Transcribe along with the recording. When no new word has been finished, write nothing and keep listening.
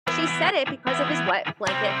She said it because of his wet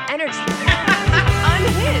blanket energy.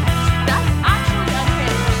 Unhinged. That's actually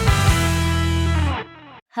unhinged.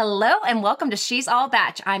 Hello and welcome to She's All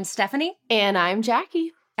Batch. I'm Stephanie. And I'm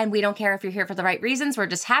Jackie. And we don't care if you're here for the right reasons. We're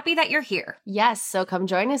just happy that you're here. Yes, so come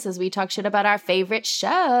join us as we talk shit about our favorite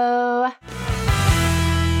show.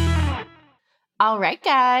 All right,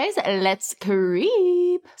 guys, let's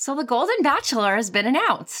creep. So the Golden Bachelor has been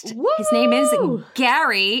announced. Woo! His name is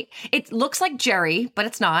Gary. It looks like Jerry, but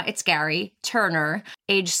it's not. It's Gary Turner,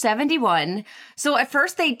 age 71. So at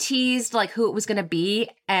first they teased like who it was going to be,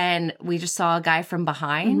 and we just saw a guy from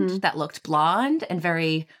behind that looked blonde and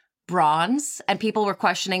very bronze, and people were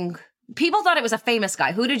questioning. People thought it was a famous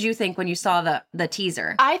guy. Who did you think when you saw the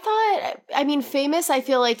teaser? Famous, I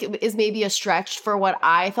feel like is maybe a stretch for what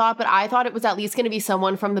I thought, but I thought it was at least going to be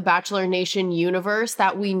someone from the Bachelor Nation universe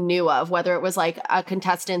that we knew of, whether it was like a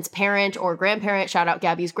contestant's parent or grandparent, shout out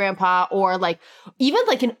Gabby's grandpa, or like even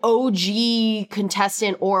like an OG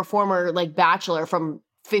contestant or former like Bachelor from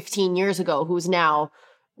 15 years ago who's now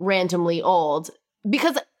randomly old.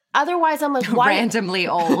 Because otherwise, I'm like, why? Randomly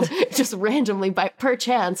old. Just randomly, by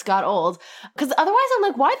perchance, got old. Because otherwise, I'm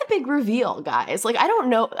like, why the big reveal, guys? Like, I don't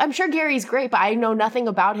know. I'm sure Gary's great, but I know nothing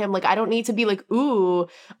about him. Like, I don't need to be like, ooh,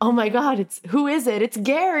 oh my God, who is it? It's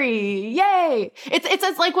Gary. Yay.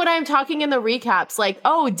 It's like when I'm talking in the recaps, like,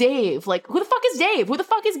 oh, Dave. Like, who the fuck is Dave? Who the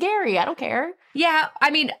fuck is Gary? I don't care. Yeah,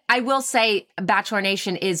 I mean, I will say Bachelor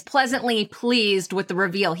Nation is pleasantly pleased with the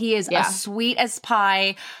reveal. He is a sweet as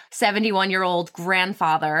pie 71-year-old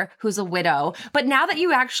grandfather who's a widow. But now that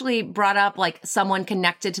you actually brought up like someone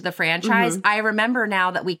connected to the franchise, I remember now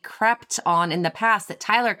that we crept on in the past that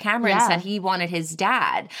Tyler Cameron said he wanted his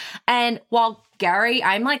dad. And while Gary,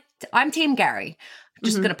 I'm Team Gary.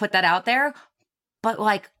 Just going to put that out there. But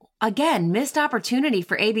like, again, missed opportunity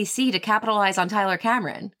for ABC to capitalize on Tyler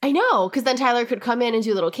Cameron. I know, because then Tyler could come in and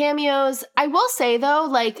do little cameos. I will say, though,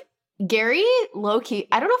 like, Gary, low-key,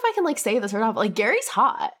 I don't know if I can, like, say this or not, but, like, Gary's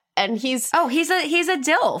hot. And he's a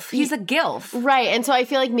DILF. He's a GILF. Right. And so I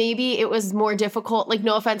feel like maybe it was more difficult, like,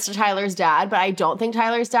 no offense to Tyler's dad, but I don't think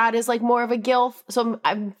Tyler's dad is, like, more of a GILF. So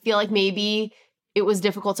I feel like maybe it was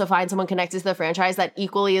difficult to find someone connected to the franchise that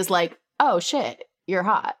equally is like, oh, shit. You're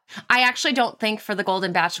hot. I actually don't think for the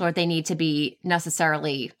Golden Bachelor they need to be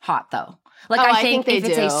necessarily hot though. Like I think if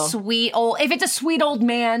it's a sweet old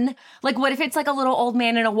man, like what if it's like a little old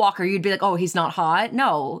man in a walker, you'd be like, oh, he's not hot.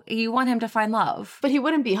 No, you want him to find love. But he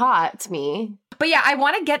wouldn't be hot to me. But yeah, I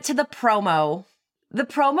want to get to the promo. The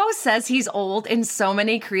promo says he's old in so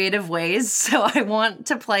many creative ways, so I want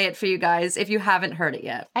to play it for you guys if you haven't heard it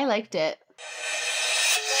yet. I liked it.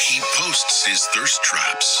 He posts his thirst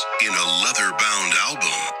traps in a leather-bound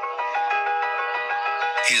album.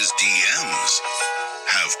 His DMs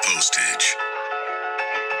have postage.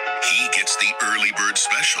 He gets the early bird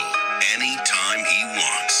special anytime he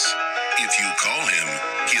wants. If you call him,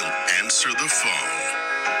 he'll answer the phone.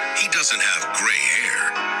 He doesn't have gray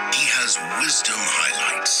hair. He has wisdom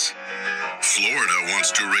highlights. Florida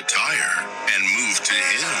wants to retire and move to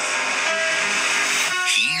him.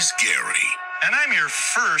 He's Gary. And I'm your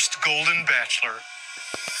first Golden Bachelor.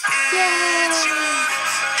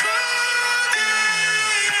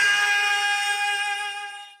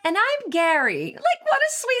 And I'm Gary. Like, what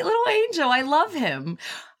a sweet little angel. I love him.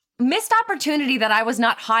 Missed opportunity that I was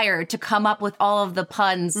not hired to come up with all of the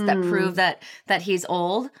puns that prove that he's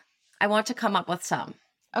old. I want to come up with some.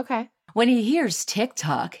 Okay. When he hears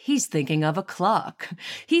TikTok, he's thinking of a clock.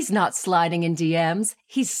 He's not sliding in DMs.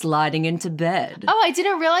 He's sliding into bed. Oh, I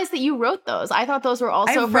didn't realize that you wrote those. I thought those were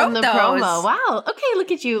also from the promo. Wow. Okay,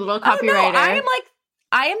 look at you, little copywriter. Oh, no,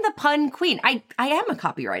 I am the pun queen. I am a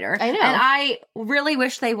copywriter. I know. And I really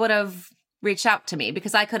wish they would have reached out to me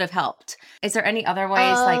because I could have helped. Is there any other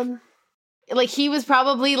ways? Like he was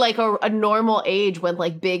probably like a normal age when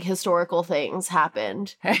like big historical things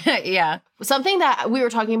happened. Yeah. Something that we were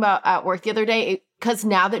talking about at work the other day, because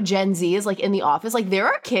now that Gen Z is like in the office, like there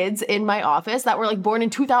are kids in my office that were like born in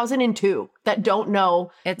 2002 that don't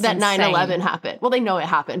know that 9/11 happened. Well, they know it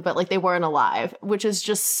happened, but like they weren't alive, which is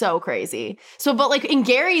just so crazy. So, but like in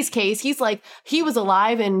Gary's case, he's like, he was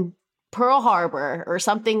alive in Pearl Harbor or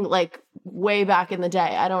something like way back in the day.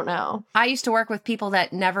 I don't know. I used to work with people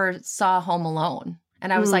that never saw Home Alone.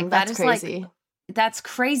 And I was like, that's crazy. That's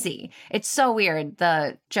crazy. It's so weird,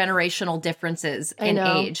 the generational differences in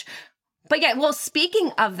age. But yeah, well,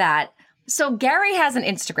 speaking of that, so Gary has an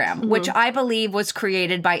Instagram, which I believe was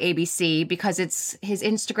created by ABC because his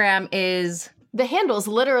Instagram is... The handle's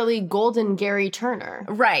literally Golden Gary Turner.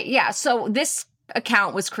 Right, yeah. So this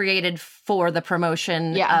account was created for the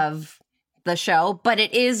promotion of the show, but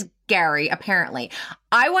it is Gary, apparently.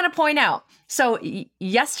 I want to point out, so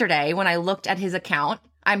yesterday when I looked at his account,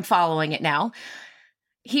 I'm following it now,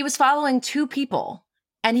 he was following 2 people,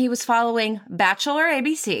 and he was following Bachelor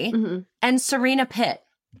ABC and Serena Pitt.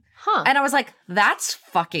 Huh. And I was like, that's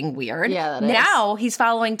fucking weird. Yeah, that is. Now he's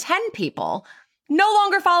following 10 people, no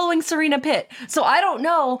longer following Serena Pitt. So I don't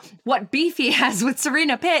know what beef he has with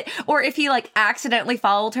Serena Pitt, or if he like accidentally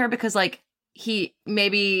followed her because like he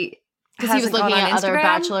maybe because he was looking at other Instagram.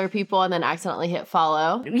 Bachelor people and then accidentally hit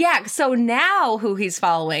follow. Yeah, so now who he's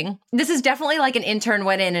following, this is definitely like an intern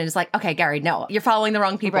went in and is like, okay, Gary, no, you're following the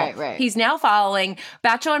wrong people. Right. He's now following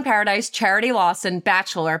Bachelor in Paradise, Charity Lawson,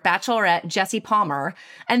 Bachelor, Bachelorette, Jesse Palmer,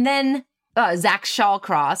 and then Zach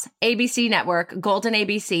Shawcross, ABC Network, Golden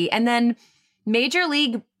ABC, and then Major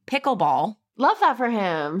League Pickleball. Love that for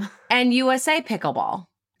him. And USA Pickleball.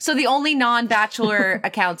 So the only non-Bachelor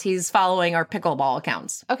accounts he's following are pickleball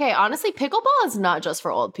accounts. Okay, honestly, pickleball is not just for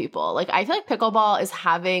old people. Like, I feel like pickleball is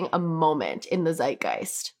having a moment in the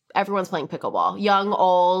zeitgeist. Everyone's playing pickleball. Young,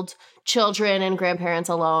 old, children, and grandparents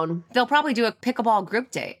alone. They'll probably do a pickleball group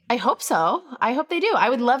date. I hope so. I hope they do. I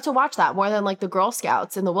would love to watch that more than like the Girl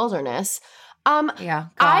Scouts in the wilderness. Yeah,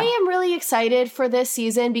 I am really excited for this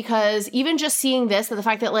season because even just seeing this, the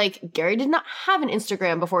fact that like Gary did not have an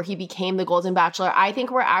Instagram before he became the Golden Bachelor, I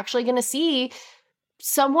think we're actually going to see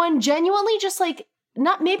someone genuinely just like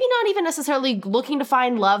not even necessarily looking to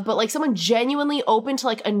find love, but like someone genuinely open to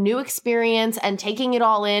like a new experience and taking it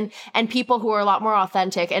all in, and people who are a lot more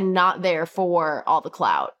authentic and not there for all the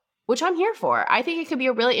clout, which I'm here for. I think it could be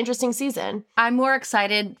a really interesting season. I'm more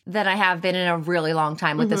excited than I have been in a really long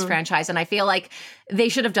time with this franchise. And I feel like they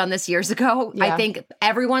should have done this years ago. Yeah. I think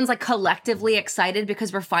everyone's like collectively excited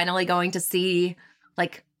because we're finally going to see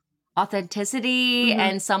like authenticity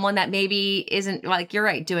and someone that maybe isn't like, you're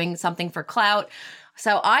right, doing something for clout.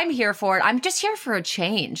 So I'm here for it. I'm just here for a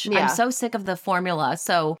change. Yeah. I'm so sick of the formula.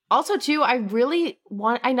 So also, too, I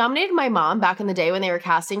nominated my mom back in the day when they were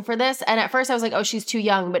casting for this. And at first I was like, oh, she's too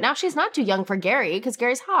young. But now she's not too young for Gary because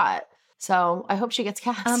Gary's hot. So I hope she gets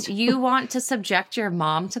cast. you want to subject your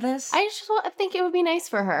mom to this? I think it would be nice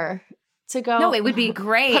for her to go. No, it would be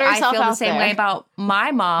great. Put I herself feel the out same there. way about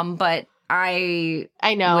my mom, but I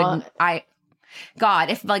know. God,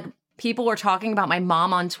 if like people were talking about my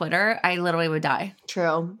mom on Twitter, I literally would die.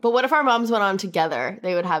 True. But what if our moms went on together?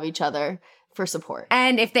 They would have each other for support.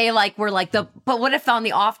 And if they like were like but what if on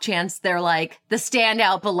the off chance they're like the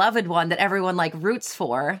standout beloved one that everyone like roots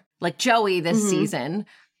for, like Joey this season,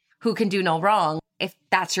 who can do no wrong? If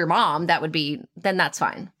that's your mom, then that's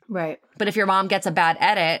fine. Right. But if your mom gets a bad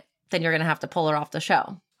edit, then you're going to have to pull her off the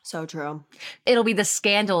show. So true. It'll be the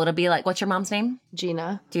scandal. It'll be like, what's your mom's name?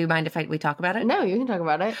 Gina. Do you mind if we talk about it? No, you can talk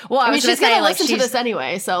about it. Well, I mean, she's going to listen to this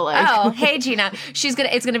anyway, so like. Oh, hey, Gina. It's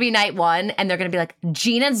going to be night 1, and they're going to be like,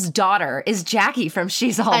 Gina's daughter is Jackie from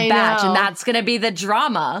She's All Batch, and that's going to be the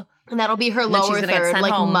drama. And that'll be her lower third,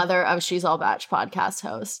 like home. Mother of She's All Batch podcast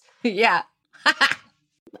host. Yeah.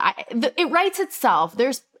 It writes itself.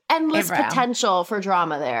 There's endless potential for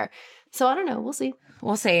drama there. So I don't know. We'll see.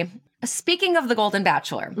 We'll see. Speaking of the Golden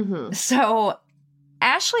Bachelor, so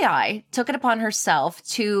Ashley I took it upon herself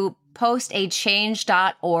to post a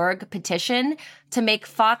change.org petition to make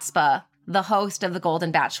Fatspa the host of the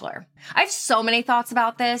Golden Bachelor. I have so many thoughts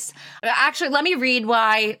about this. Actually, let me read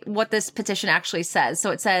what this petition actually says. So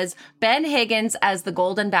it says, Ben Higgins as the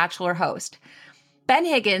Golden Bachelor host. Ben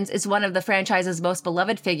Higgins is one of the franchise's most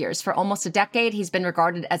beloved figures. For almost a decade, he's been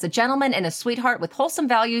regarded as a gentleman and a sweetheart with wholesome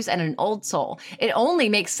values and an old soul. It only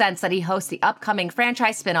makes sense that he hosts the upcoming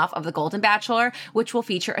franchise spinoff of The Golden Bachelor, which will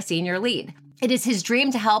feature a senior lead. It is his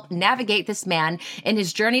dream to help navigate this man in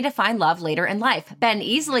his journey to find love later in life. Ben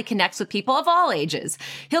easily connects with people of all ages.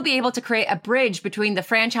 He'll be able to create a bridge between the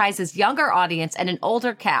franchise's younger audience and an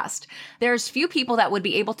older cast. There's few people that would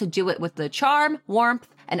be able to do it with the charm, warmth,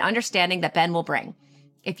 and understanding that Ben will bring.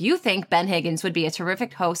 If you think Ben Higgins would be a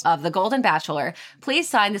terrific host of The Golden Bachelor, please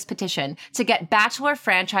sign this petition to get Bachelor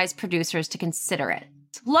franchise producers to consider it.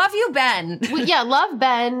 Love you, Ben. Well, yeah, love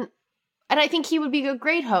Ben. And I think he would be a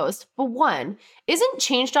great host. But one, isn't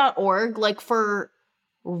change.org like for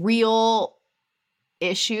real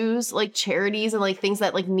issues, like charities and like things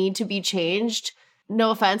that like need to be changed?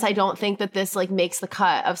 No offense, I don't think that this like makes the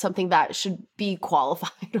cut of something that should be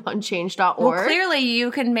qualified on change.org. Well, clearly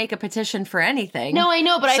you can make a petition for anything. No, I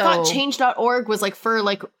know, but I thought change.org was like for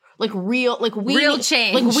like real, like real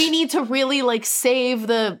change. Like we need to really like save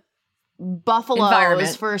the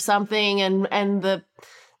buffaloes for something and the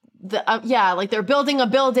like they're building a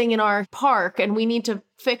building in our park and we need to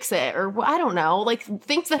fix it, or I don't know, like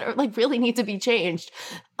things that are like really need to be changed.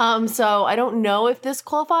 So I don't know if this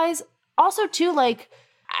qualifies. Also, too, like,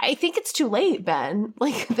 I think it's too late, Ben.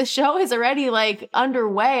 Like, the show is already, like,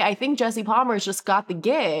 underway. I think Jesse Palmer's just got the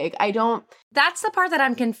gig. That's the part that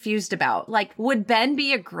I'm confused about. Like, would Ben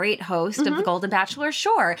be a great host of The Golden Bachelor?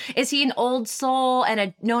 Sure. Is he an old soul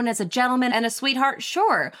and known as a gentleman and a sweetheart?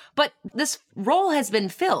 Sure. But this role has been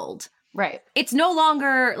filled. Right. It's no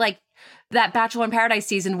longer, like, that Bachelor in Paradise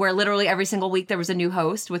season where literally every single week there was a new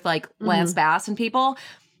host with, like, Lance Bass and people.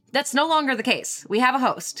 That's no longer the case. We have a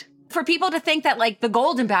host. For people to think that, like, The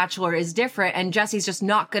Golden Bachelor is different and Jesse's just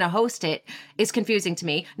not going to host it is confusing to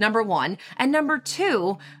me, number one. And number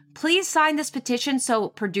two, please sign this petition so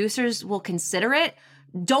producers will consider it.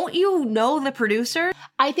 Don't you know the producer?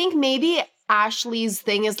 I think maybe Ashley's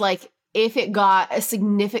thing is, like, if it got a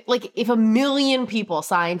significant, like, if 1 million people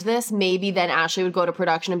signed this, maybe then Ashley would go to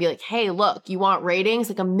production and be like, hey, look, you want ratings?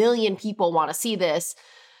 Like, 1 million people want to see this.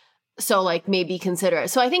 So, like, maybe consider it.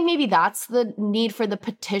 So I think maybe that's the need for the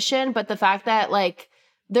petition. But the fact that, like,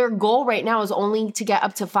 their goal right now is only to get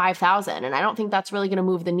up to 5,000. And I don't think that's really going to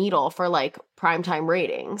move the needle for, like, primetime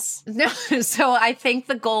ratings. No, so I think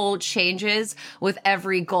the goal changes with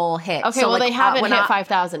every goal hit. Okay, so, well, like, they haven't hit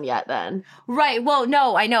 5,000 yet then. Right. Well,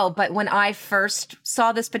 no, I know. But when I first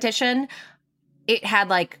saw this petition, it had,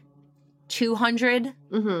 like, 200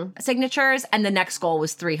 signatures. And the next goal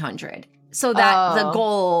was 300. So that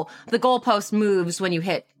the goalpost moves when you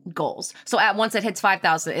hit goals. So once it hits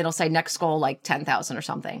 5,000, it'll say next goal like 10,000 or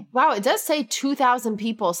something. Wow, it does say 2,000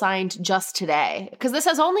 people signed just today. Because this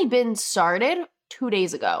has only been started 2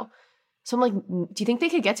 days ago. So I'm like, do you think they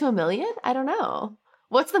could get to 1 million? I don't know.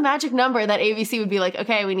 What's the magic number that ABC would be like,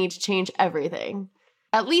 okay, we need to change everything?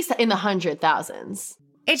 At least in the 100,000s.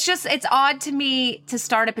 It's odd to me to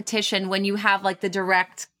start a petition when you have like the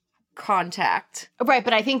direct contact. Right,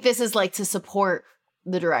 but I think this is like to support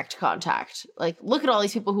the direct contact. Like, look at all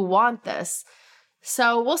these people who want this.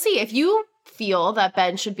 So we'll see. If you feel that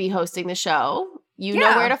Ben should be hosting the show, you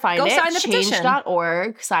know where to find it. Go sign the petition.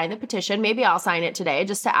 Change.org, sign the petition. Maybe I'll sign it today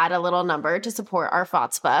just to add a little number to support our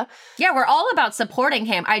FOTSPA. Yeah, we're all about supporting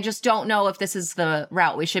him. I just don't know if this is the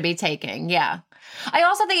route we should be taking. Yeah. I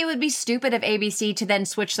also think it would be stupid of ABC to then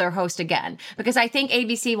switch their host again, because I think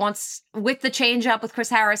ABC wants, with the change up with Chris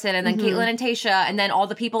Harrison and then Caitlin and Tayshia and then all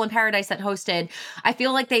the people in Paradise that hosted, I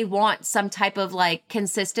feel like they want some type of like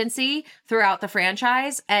consistency throughout the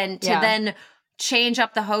franchise, and to then change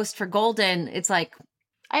up the host for Golden, it's like,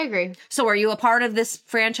 I agree. So are you a part of this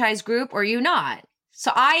franchise group or are you not?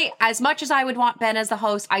 So as much as I would want Ben as the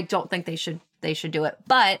host, I don't think they should do it.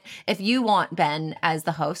 But if you want Ben as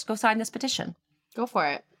the host, go sign this petition. Go for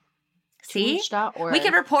it. See? Change.org. We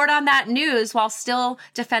can report on that news while still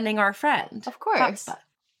defending our friend. Of course.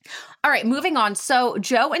 All right, moving on. So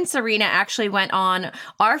Joe and Serena actually went on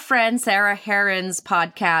our friend Sarah Heron's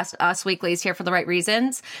podcast, Us Weeklies, Here for the Right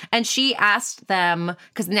Reasons. And she asked them,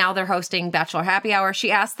 because now they're hosting Bachelor Happy Hour,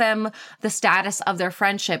 she asked them the status of their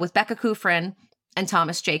friendship with Becca Kufrin and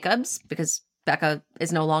Thomas Jacobs, because Becca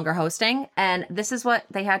is no longer hosting. And this is what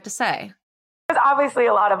they had to say. There's obviously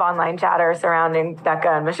a lot of online chatter surrounding Becca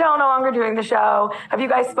and Michelle no longer doing the show. Have you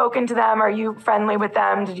guys spoken to them? Are you friendly with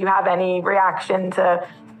them? Did you have any reaction to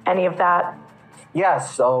any of that? Yeah,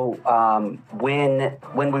 so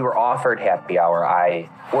when we were offered Happy Hour,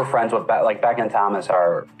 we're friends with Becca and Thomas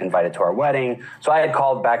are invited to our wedding. So I had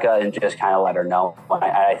called Becca and just kind of let her know.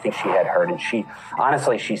 I think she had heard, and she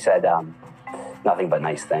said nothing but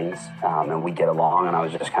nice things, and we get along. And I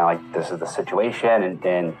was just kind of like, this is the situation,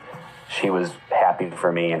 and she was happy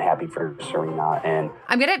for me and happy for Serena. And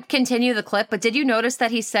I'm going to continue the clip, but did you notice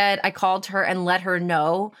that he said, I called her and let her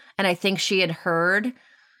know, and I think she had heard?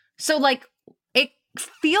 So, like, it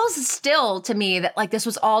feels still to me that, like, this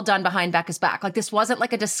was all done behind Becca's back. Like, this wasn't,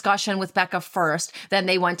 like, a discussion with Becca first, then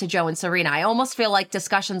they went to Joe and Serena. I almost feel like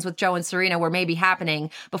discussions with Joe and Serena were maybe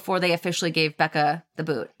happening before they officially gave Becca the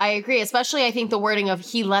boot. I agree, especially I think the wording of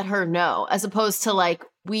he let her know, as opposed to, like,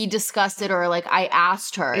 we discussed it or, like, I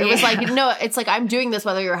asked her. It was like, no, it's like, I'm doing this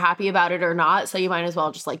whether you're happy about it or not, so you might as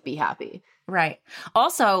well just, like, be happy. Right.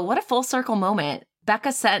 Also, what a full circle moment.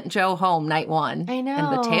 Becca sent Joe home night one. I know.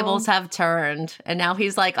 And the tables have turned. And now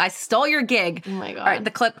he's like, I stole your gig. Oh, my God. All right,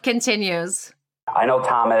 the clip continues. I know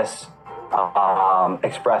Thomas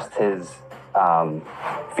expressed his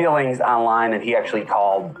feelings online, and he actually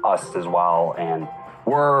called us as well. And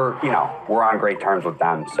we're on great terms with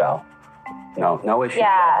them, so no issue.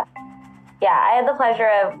 Yeah, I had the pleasure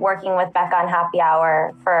of working with Becca on Happy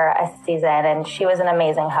Hour for a season, and she was an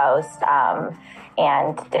amazing host.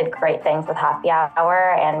 and did great things with Happy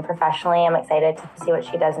Hour. And professionally, I'm excited to see what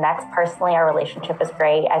she does next. Personally, our relationship is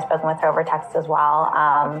great. I've spoken with her over text as well.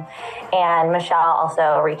 And Michelle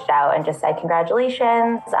also reached out and just said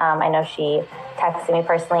congratulations. I know she texted me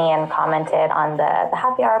personally and commented on the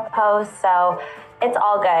Happy Hour post. So it's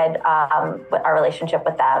all good with our relationship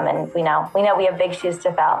with them. And we know we have big shoes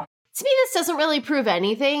to fill. To me, this doesn't really prove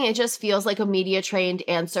anything. It just feels like a media-trained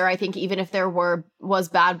answer. I think even if there was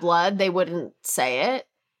bad blood, they wouldn't say it.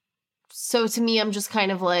 So to me, I'm just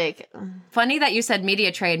kind of like... Funny that you said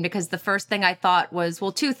media trained, because the first thing I thought was,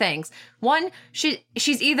 well, two things. One, she's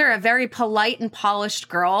either a very polite and polished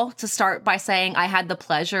girl to start by saying, I had the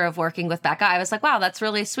pleasure of working with Becca. I was like, wow, that's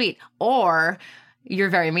really sweet. Or...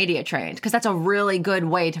 you're very media trained, because that's a really good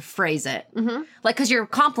way to phrase it. Mm-hmm. Like, because you're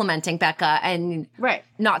complimenting Becca and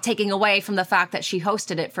not taking away from the fact that she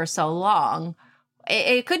hosted it for so long.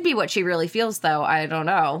 It could be what she really feels, though. I don't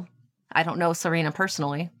know. I don't know Serena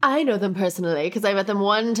personally. I know them personally because I met them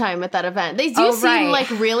one time at that event. They do seem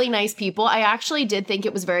like really nice people. I actually did think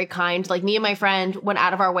it was very kind. Like, me and my friend went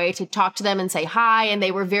out of our way to talk to them and say hi, and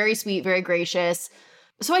they were very sweet, very gracious.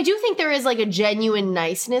 So I do think there is like a genuine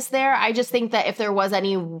niceness there. I just think that if there was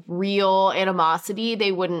any real animosity,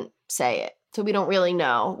 they wouldn't say it. So we don't really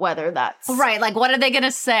know whether that's... Right, like what are they going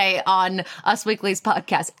to say on Us Weekly's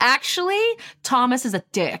podcast? Actually, Thomas is a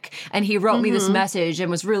dick, and he wrote me this message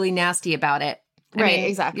and was really nasty about it. I mean,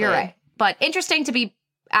 exactly. You're right. But interesting to be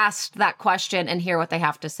asked that question and hear what they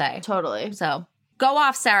have to say. Totally. So go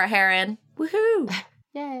off, Sarah Heron. Woohoo.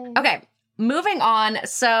 Yay. Okay, moving on.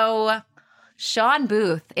 So... Shawn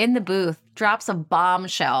Booth, in the booth, drops a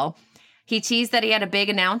bombshell. He teased that he had a big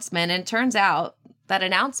announcement, and it turns out that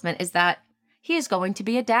announcement is that he is going to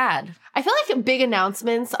be a dad. I feel like big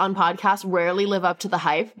announcements on podcasts rarely live up to the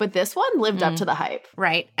hype, but this one lived up to the hype.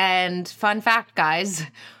 Right. And fun fact, guys,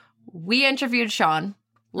 we interviewed Shawn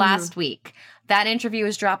last week. That interview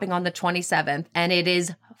is dropping on the 27th, and it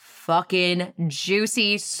is fucking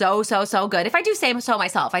juicy. So good. If I do say so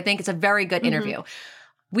myself, I think it's a very good interview.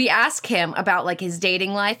 We asked him about like his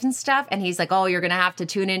dating life and stuff, and he's like, oh, you're going to have to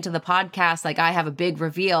tune into the podcast. Like, I have a big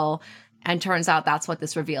reveal. And turns out that's what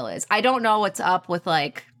this reveal is. I don't know what's up with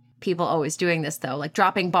like people always doing this, though, like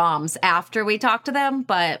dropping bombs after we talk to them.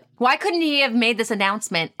 But why couldn't he have made this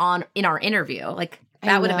announcement in our interview? Like,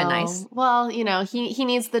 that would have been nice. Well, you know, he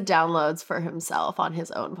needs the downloads for himself on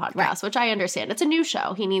his own podcast, which I understand. It's a new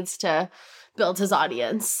show. He needs to build his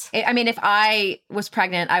audience. I mean, if I was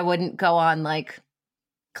pregnant, I wouldn't go on like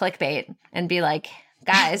clickbait and be like,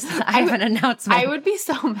 guys, I have an announcement. I would be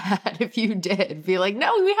so mad if you did. Be like,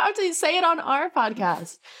 no, we have to say it on our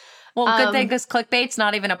podcast. Well, good thing because clickbait's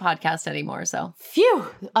not even a podcast anymore, so. Phew.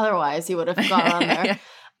 Otherwise, you would have gone on there.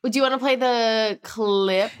 Do you want to play the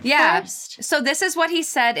clip first? So this is what he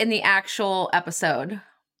said in the actual episode.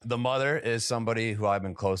 The mother is somebody who I've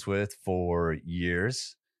been close with for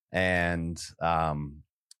years, and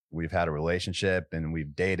we've had a relationship and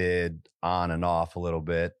we've dated on and off a little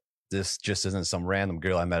bit. This just isn't some random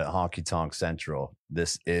girl I met at Honky Tonk Central.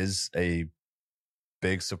 This is a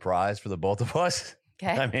big surprise for the both of us.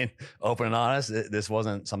 Okay. I mean, open and honest, this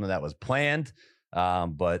wasn't something that was planned,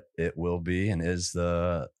 but it will be and is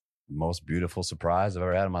the most beautiful surprise I've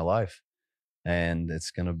ever had in my life. And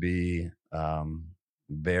it's going to be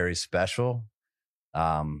very special.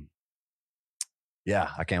 Yeah,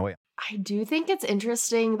 I can't wait. I do think it's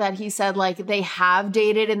interesting that he said, like, they have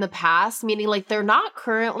dated in the past, meaning, like, they're not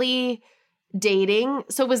currently dating.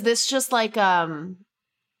 So was this just, like, a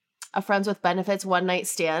friends with benefits one-night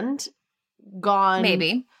stand gone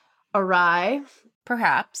maybe awry?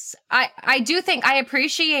 Perhaps. I do think I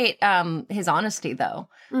appreciate his honesty, though.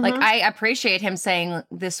 Like, I appreciate him saying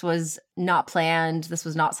this was not planned. This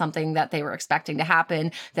was not something that they were expecting to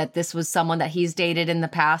happen, that this was someone that he's dated in the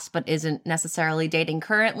past but isn't necessarily dating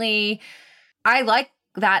currently. I like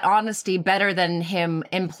that honesty better than him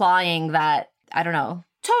implying that, I don't know.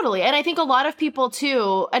 Totally. And I think a lot of people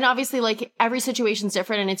too, and obviously like every situation's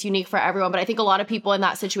different and it's unique for everyone, but I think a lot of people in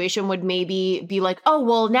that situation would maybe be like, oh,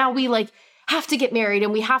 well, now we like have to get married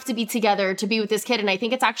and we have to be together to be with this kid. And I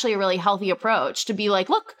think it's actually a really healthy approach to be like,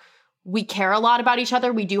 look, we care a lot about each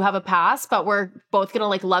other. We do have a past, but we're both going to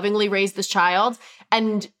like lovingly raise this child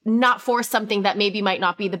and not force something that maybe might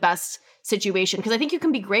not be the best situation. Because I think you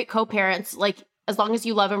can be great co-parents, like as long as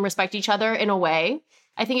you love and respect each other in a way.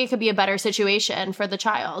 I think it could be a better situation for the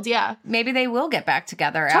child. Yeah. Maybe they will get back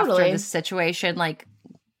together after this situation, like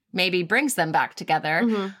maybe brings them back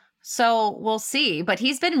together. So we'll see. But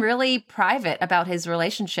he's been really private about his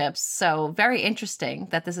relationships. So very interesting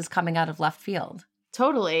that this is coming out of left field.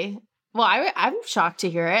 Totally. Well, I'm shocked to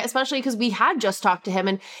hear it, especially because we had just talked to him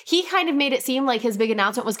and he kind of made it seem like his big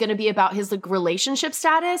announcement was going to be about his like relationship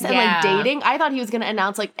status and like dating. I thought he was going to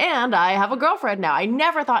announce like, and I have a girlfriend now. I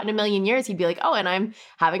never thought in a million years he'd be like, oh, and I'm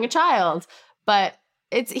having a child. But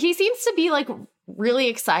he seems to be like really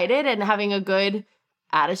excited and having a good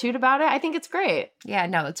attitude about it. I think it's great. Yeah,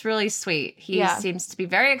 no, it's really sweet. He seems to be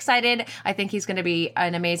very excited. I think he's going to be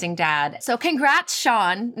an amazing dad. So congrats,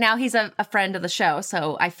 Sean. Now he's a friend of the show,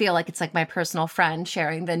 so I feel like it's like my personal friend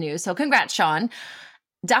sharing the news. So congrats, Sean.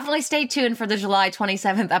 Definitely stay tuned for the July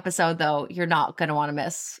 27th episode, though. You're not going to want to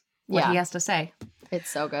miss what he has to say. It's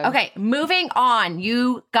so good. Okay, moving on.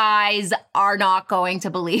 You guys are not going to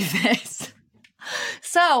believe this.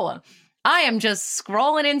 So I am just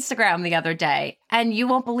scrolling Instagram the other day, and you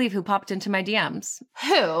won't believe who popped into my DMs.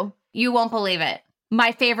 Who? You won't believe it.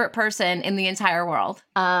 My favorite person in the entire world.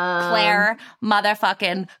 Claire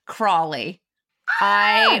motherfucking Crawley.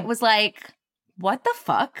 I was like, what the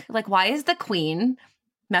fuck? Like, why is the queen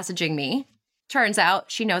messaging me? Turns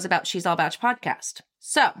out she knows about She's All Batch podcast.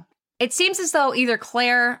 So it seems as though either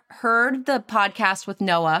Claire heard the podcast with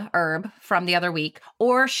Noah Erb from the other week,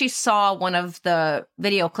 or she saw one of the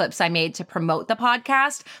video clips I made to promote the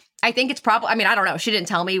podcast. I think it's probably, I mean, I don't know. She didn't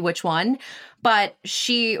tell me which one, but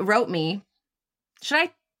she wrote me. Should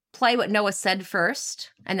I play what Noah said first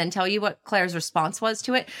and then tell you what Claire's response was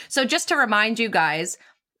to it? So just to remind you guys,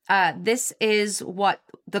 this is what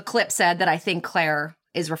the clip said that I think Claire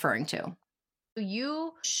is referring to.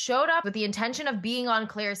 You showed up with the intention of being on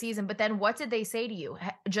Claire's season, but then what did they say to you?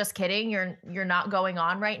 Just kidding. You're not going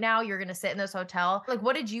on right now. You're going to sit in this hotel. Like,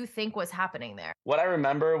 what did you think was happening there? What I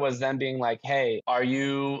remember was them being like, hey, are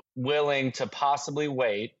you willing to possibly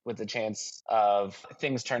wait with the chance of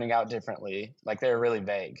things turning out differently? Like, they were really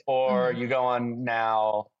vague. Or you go on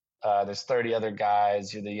now, there's 30 other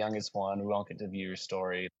guys. You're the youngest one. We won't get to view your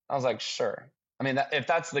story. I was like, sure. I mean, if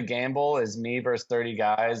that's the gamble is me versus 30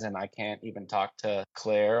 guys and I can't even talk to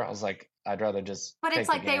Claire, I was like, I'd rather just But it's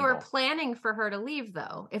like they were planning for her to leave,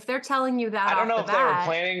 though. If they're telling you that I don't know if they were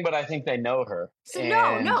planning, but I think they know her. So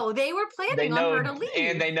no, they were planning on her to leave.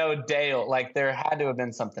 And they know Dale. Like, there had to have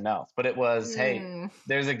been something else. But it was, hey,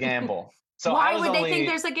 there's a gamble. So why would they think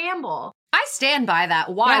there's a gamble? I stand by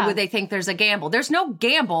that. Why would they think there's a gamble? There's no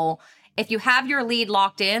gamble. If you have your lead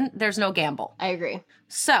locked in, there's no gamble. I agree.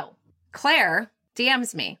 So Claire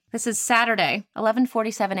DMs me. This is Saturday,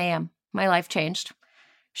 11:47 a.m. My life changed.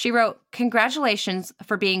 She wrote, congratulations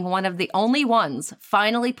for being one of the only ones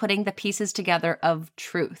finally putting the pieces together of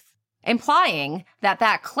truth. Implying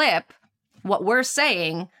that clip, what we're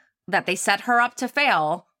saying, that they set her up to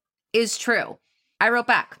fail, is true. I wrote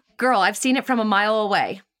back, girl, I've seen it from a mile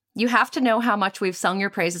away. You have to know how much we've sung your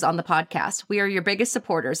praises on the podcast. We are your biggest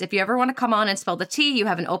supporters. If you ever want to come on and spill the tea, you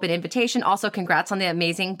have an open invitation. Also, congrats on the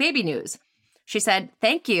amazing baby news. She said,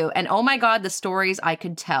 thank you. And oh my God, the stories I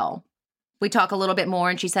could tell. We talk a little bit more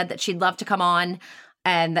and she said that she'd love to come on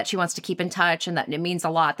and that she wants to keep in touch and that it means a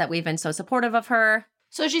lot that we've been so supportive of her.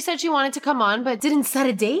 So she said she wanted to come on, but didn't set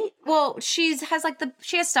a date? Well, she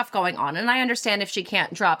has stuff going on. And I understand if she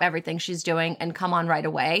can't drop everything she's doing and come on right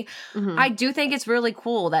away. Mm-hmm. I do think it's really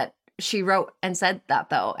cool that she wrote and said that,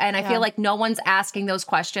 though. And I feel like no one's asking those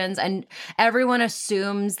questions. And everyone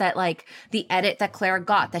assumes that, like, the edit that Claire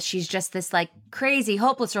got, that she's just this, like, crazy,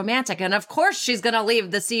 hopeless romantic. And of course she's going to leave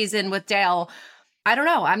the season with Dale. I don't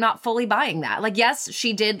know. I'm not fully buying that. Like, yes,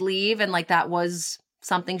 she did leave. And, like, that was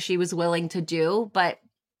something she was willing to do. But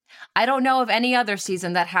I don't know of any other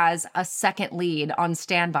season that has a second lead on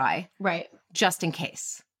standby. Right. Just in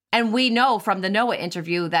case. And we know from the Noah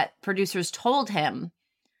interview that producers told him,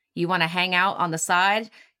 you want to hang out on the side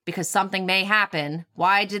because something may happen.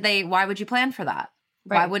 Why would you plan for that?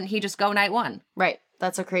 Right. Why wouldn't he just go night one? Right.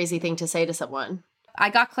 That's a crazy thing to say to someone. I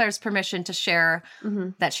got Claire's permission to share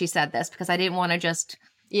that she said this because I didn't want to just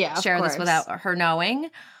share this without her knowing.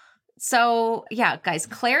 So yeah, guys,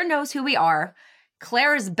 Claire knows who we are.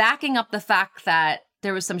 Claire is backing up the fact that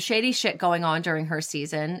there was some shady shit going on during her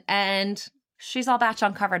season and She's All Batch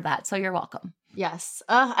uncovered that. So you're welcome. Yes.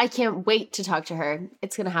 I can't wait to talk to her.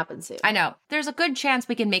 It's going to happen soon. I know. There's a good chance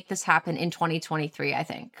we can make this happen in 2023, I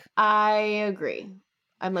think. I agree.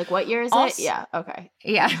 I'm like, what year is it? Yeah. Okay.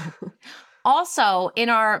 Yeah. Also, in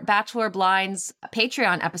our Bachelor Blinds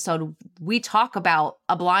Patreon episode, we talk about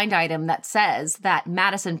a blind item that says that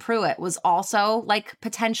Madison Pruitt was also, like,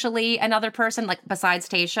 potentially another person, like, besides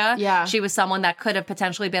Tayshia. Yeah. She was someone that could have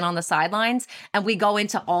potentially been on the sidelines. And we go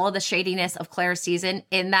into all of the shadiness of Claire's season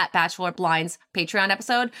in that Bachelor Blinds Patreon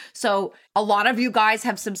episode. So a lot of you guys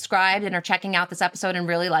have subscribed and are checking out this episode and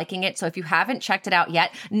really liking it. So if you haven't checked it out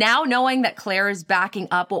yet, now knowing that Claire is backing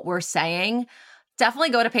up what we're saying,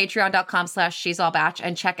 definitely go to patreon.com/she'sallbatch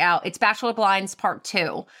and check out. It's Bachelor Blinds Part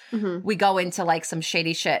 2. We go into like some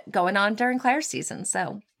shady shit going on during Claire's season.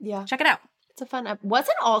 So yeah, check it out. It's a fun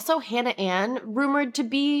Wasn't also Hannah Ann rumored to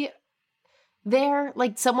be there?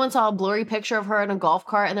 Like someone saw a blurry picture of her in a golf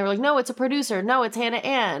cart and they were like, no, it's a producer. No, it's Hannah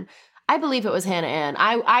Ann. I believe it was Hannah Ann.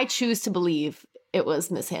 I choose to believe it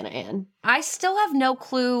was Miss Hannah Ann. I still have no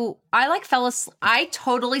clue. I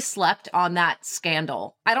totally slept on that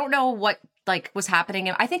scandal. I don't know what like was happening.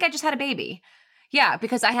 I think I just had a baby. Yeah,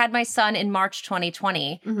 because I had my son in March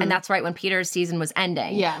 2020, and that's right when Peter's season was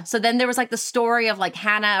ending. Yeah. So then there was like the story of like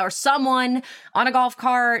Hannah or someone on a golf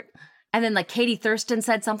cart, and then like Katie Thurston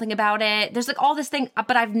said something about it. There's like all this thing,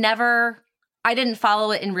 but I didn't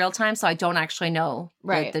follow it in real time, so I don't actually know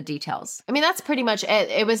the details. I mean, that's pretty much it.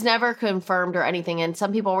 It was never confirmed or anything, and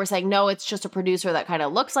some people were saying, no, it's just a producer that kind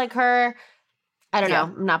of looks like her. I don't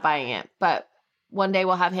know. I'm not buying it, but one day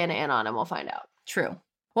we'll have Hannah Ann on and we'll find out. True.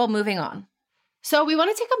 Well, moving on. So we want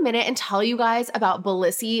to take a minute and tell you guys about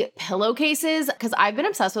Blissi pillowcases because I've been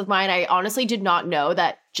obsessed with mine. I honestly did not know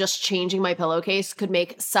that just changing my pillowcase could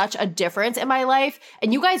make such a difference in my life.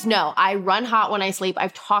 And you guys know I run hot when I sleep.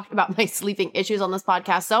 I've talked about my sleeping issues on this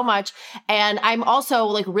podcast so much. And I'm also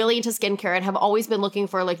like really into skincare and have always been looking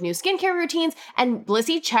for like new skincare routines. And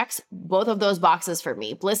Blissi checks both of those boxes for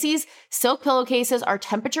me. Blissi's silk pillowcases are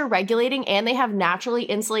temperature regulating and they have naturally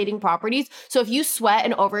insulating properties. So if you sweat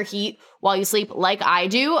and overheat while you sleep like I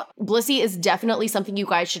do, Blissi is definitely something you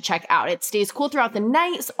guys should check out. It stays cool throughout the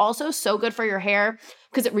night. It's also so good for your hair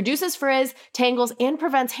because it reduces frizz, tangles, and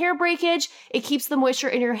prevents hair breakage. It keeps the moisture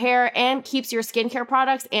in your hair and keeps your skincare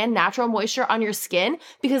products and natural moisture on your skin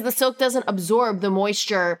because the silk doesn't absorb the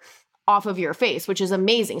moisture off of your face, which is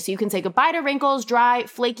amazing. So you can say goodbye to wrinkles, dry,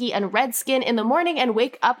 flaky, and red skin in the morning and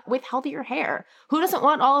wake up with healthier hair. Who doesn't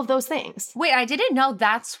want all of those things? Wait, I didn't know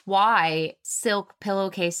that's why silk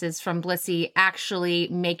pillowcases from Blissi actually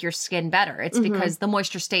make your skin better. It's because the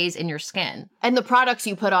moisture stays in your skin. And the products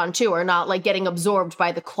you put on too are not like getting absorbed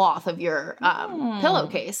by the cloth of your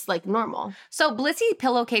pillowcase like normal. So Blissi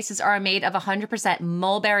pillowcases are made of 100%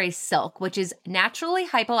 mulberry silk, which is naturally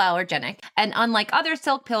hypoallergenic. And unlike other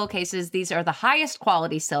silk pillowcases, these are the highest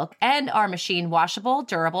quality silk and are machine washable,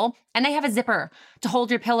 durable, and they have a zipper to hold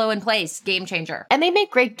your pillow in place. Game changer. And they make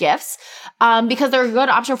great gifts because they're a good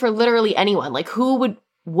option for literally anyone. Like who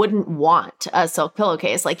wouldn't want a silk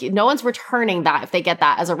pillowcase? Like no one's returning that if they get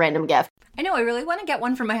that as a random gift. I know, I really want to get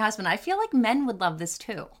one for my husband. I feel like men would love this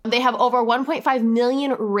too. They have over 1.5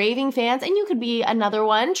 million raving fans, and you could be another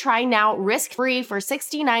one. Try now risk-free for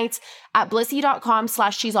 60 nights at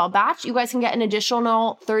blissi.com/she'sallbatch. You guys can get an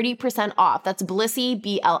additional 30% off. That's Blissi,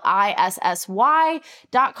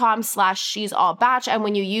 BLISSY.com/she'sallbatch. And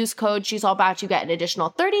when you use code she'sallbatch, you get an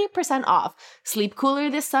additional 30% off. Sleep cooler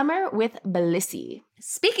this summer with Blissi.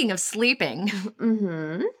 Speaking of sleeping,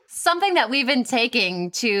 something that we've been taking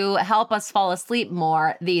to help us fall asleep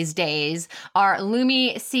more these days are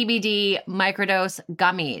Lumi CBD microdose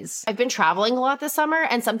gummies. I've been traveling a lot this summer,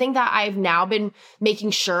 and something that I've now been making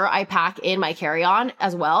sure I pack in my carry-on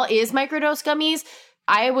as well is microdose gummies.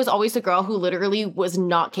 I was always the girl who literally was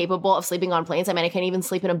not capable of sleeping on planes. I mean, I can't even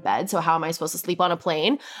sleep in a bed. So how am I supposed to sleep on a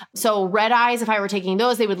plane? So red eyes, if I were taking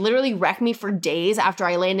those, they would literally wreck me for days after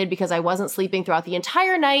I landed because I wasn't sleeping throughout the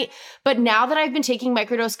entire night. But now that I've been taking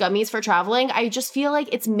microdose gummies for traveling, I just feel like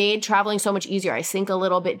it's made traveling so much easier. I sink a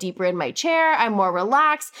little bit deeper in my chair. I'm more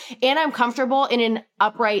relaxed and I'm comfortable in an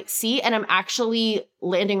upright seat. And I'm actually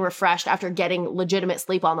landing refreshed after getting legitimate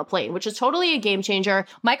sleep on the plane, which is totally a game changer.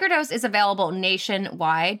 Microdose is available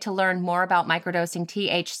nationwide. To learn more about microdosing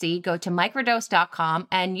THC, go to microdose.com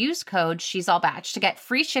and use code she'sallbatch to get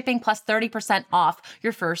free shipping plus 30% off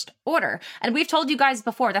your first order. And we've told you guys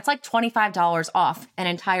before, that's like $25 off an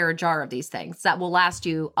entire jar of these things that will last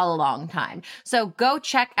you a long time. So go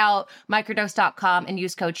check out microdose.com and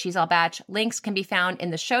use code she'sallbatch. Links can be found in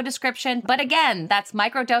the show description. But again, that's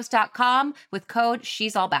microdose.com with code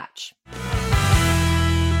she'sallbatch.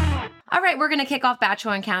 All right, we're going to kick off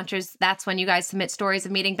Bachelor Encounters. That's when you guys submit stories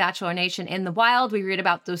of meeting Bachelor Nation in the wild. We read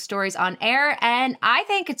about those stories on air, and I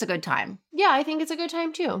think it's a good time. Yeah, I think it's a good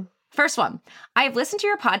time too. First one. I've listened to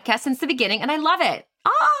your podcast since the beginning, and I love it.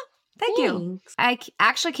 Thank you. I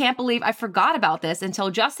actually can't believe I forgot about this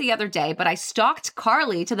until just the other day, but I stalked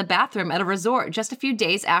Carly to the bathroom at a resort just a few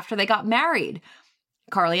days after they got married.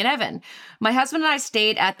 Carly and Evan. My husband and I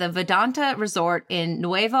stayed at the Vedanta Resort in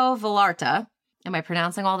Nuevo Vallarta. Am I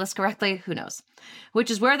pronouncing all this correctly? Who knows? Which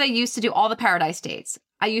is where they used to do all the Paradise dates.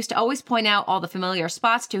 I used to always point out all the familiar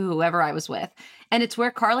spots to whoever I was with. And it's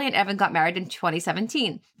where Carly and Evan got married in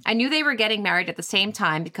 2017. I knew they were getting married at the same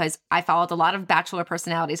time because I followed a lot of Bachelor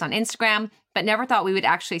personalities on Instagram, but never thought we would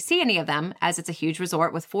actually see any of them, as it's a huge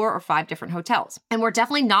resort with 4 or 5 different hotels. And we're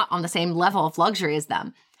definitely not on the same level of luxury as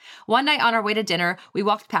them. One night on our way to dinner, we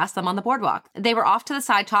walked past them on the boardwalk. They were off to the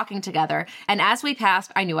side talking together, and as we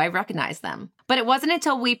passed, I knew I recognized them. But it wasn't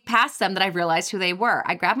until we passed them that I realized who they were.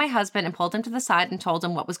 I grabbed my husband and pulled him to the side and told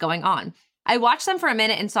him what was going on. I watched them for a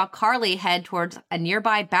minute and saw Carly head towards a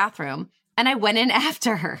nearby bathroom, and I went in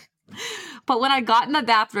after her. But when I got in the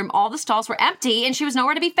bathroom, all the stalls were empty, and she was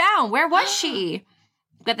nowhere to be found. Where was she?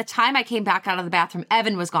 At the time I came back out of the bathroom,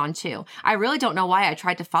 Evan was gone too. I really don't know why I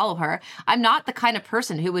tried to follow her. I'm not the kind of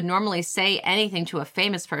person who would normally say anything to a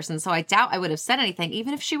famous person, so I doubt I would have said anything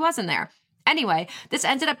even if she wasn't there. Anyway, this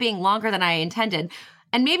ended up being longer than I intended,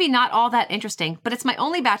 and maybe not all that interesting, but it's my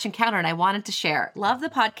only batch encounter and I wanted to share. Love the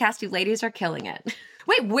podcast. You ladies are killing it.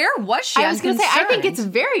 Wait, where was she? I was going to say, I think it's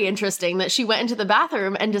very interesting that she went into the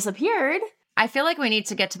bathroom and disappeared. I feel like we need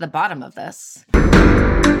to get to the bottom of this.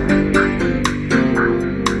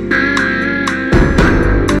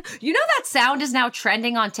 You know that sound is now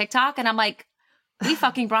trending on TikTok? And I'm like, we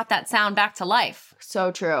fucking brought that sound back to life.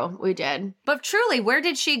 So true. We did. But truly, where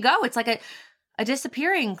did she go? It's like a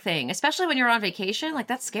disappearing thing, especially when you're on vacation. Like,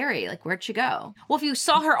 that's scary. Like, where'd she go? Well, if you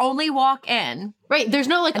saw her only walk in. Right. There's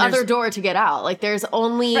no, like, other door to get out. Like, there's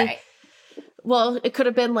only... Right. Well, it could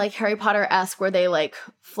have been, like, Harry Potter-esque where they, like,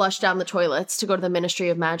 flush down the toilets to go to the Ministry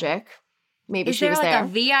of Magic. Maybe she was there.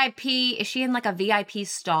 Is there, like, a VIP... Is she in, like, a VIP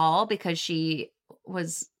stall because she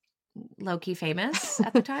was low-key famous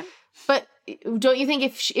at the time? But don't you think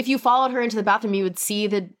if you followed her into the bathroom, you would see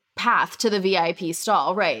the path to the VIP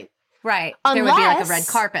stall, right? Right. Unless, there would be like a red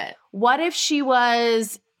carpet. What if she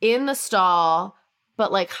was in the stall,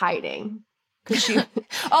 but like hiding? Because she...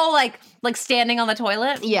 Oh, like standing on the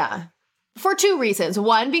toilet? Yeah. For 2 reasons.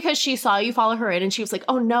 One, because she saw you follow her in and she was like,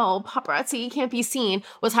 oh no, paparazzi, can't be seen,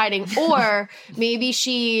 was hiding. Or maybe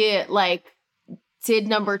she like... did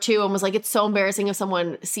number 2 and was like, it's so embarrassing if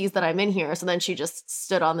someone sees that I'm in here. So then she just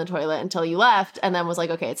stood on the toilet until you left and then was like,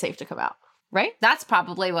 okay, it's safe to come out. Right? That's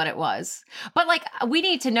probably what it was. But like, we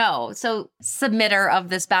need to know. So submitter of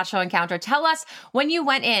this Bachelor encounter, tell us when you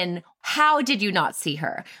went in, how did you not see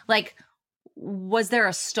her? Like, was there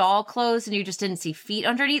a stall closed and you just didn't see feet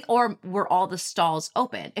underneath, or were all the stalls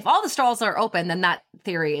open? If all the stalls are open, then that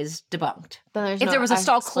theory is debunked. Then if there was a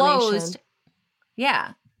stall closed,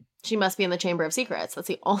 yeah. She must be in the Chamber of Secrets. That's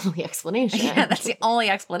the only explanation. Yeah, that's the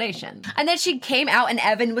only explanation. And then she came out and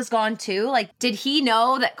Evan was gone too. Like, did he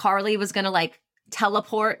know that Carly was going to like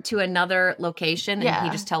teleport to another location and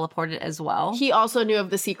he just teleported as well? He also knew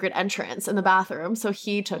of the secret entrance in the bathroom, so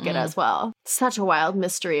he took it as well. Such a wild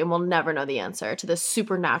mystery, and we'll never know the answer to this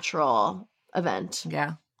supernatural event.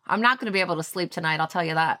 Yeah. I'm not going to be able to sleep tonight, I'll tell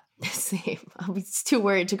you that. Same. I'm too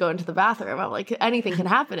worried to go into the bathroom. I'm like, anything can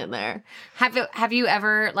happen in there. Have you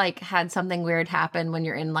ever like had something weird happen when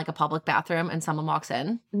you're in like a public bathroom and someone walks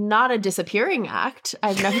in? Not a disappearing act.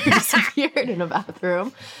 I've never disappeared in a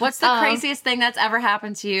bathroom. What's the craziest thing that's ever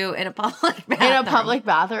happened to you in a public bathroom? In a public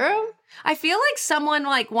bathroom? I feel like someone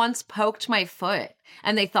like once poked my foot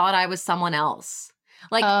and they thought I was someone else.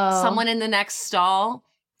 Like someone in the next stall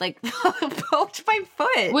like poked my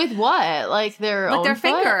foot. With what? Like their own their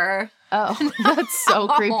foot? Finger. Oh, that's so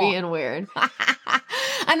creepy and weird.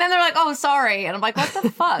 And then they're like, oh, sorry. And I'm like, what the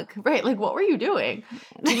fuck? Right. Like, what were you doing?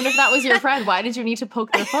 Even if that was your friend, why did you need to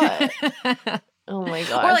poke their foot? Oh my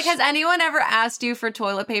gosh. Or like, has anyone ever asked you for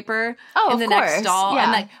toilet paper in the next stall? Yeah.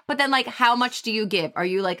 And like, but then like, how much do you give? Are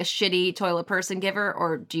you like a shitty toilet person giver,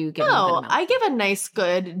 or do you give? No, I give a nice,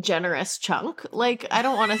 good, generous chunk. Like, I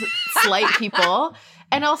don't want to slight people.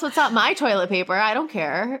 And also, it's not my toilet paper. I don't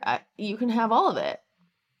care. You can have all of it.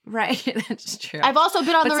 Right. That's true. I've also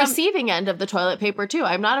been on the receiving end of the toilet paper, too.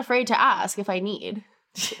 I'm not afraid to ask if I need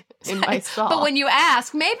in my stall. But when you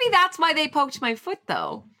ask, maybe that's why they poked my foot,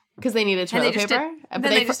 though. Because they needed toilet paper? But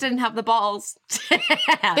they just didn't have the balls. They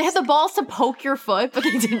had the balls to poke your foot, but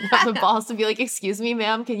they didn't have the balls to be like, excuse me,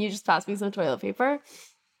 ma'am, can you just pass me some toilet paper?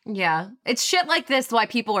 Yeah. It's shit like this why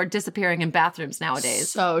people are disappearing in bathrooms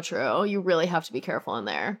nowadays. So true. You really have to be careful in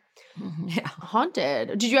there. Yeah.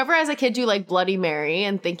 Haunted. Did you ever as a kid do like Bloody Mary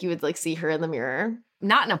and think you would like see her in the mirror?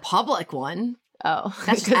 Not in a public one. Oh.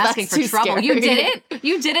 That's just asking for trouble. Scary. You did it?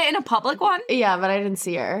 You did it in a public one? Yeah, but I didn't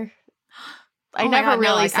see her. I never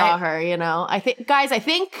really saw her, you know. I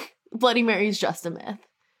think Bloody Mary's just a myth.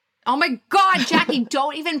 Oh my God, Jackie,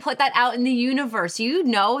 don't even put that out in the universe. You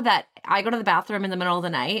know that I go to the bathroom in the middle of the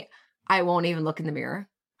night. I won't even look in the mirror.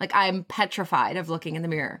 Like I'm petrified of looking in the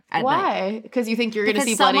mirror at night. Why? Because you think you're going to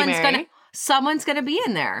see Bloody Mary? Someone's going to be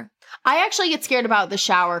in there. I actually get scared about the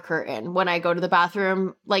shower curtain when I go to the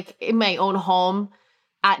bathroom, like in my own home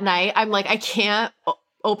at night. I'm like, I can't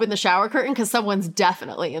open the shower curtain because someone's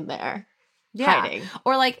definitely in there hiding.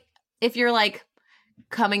 Or like if you're like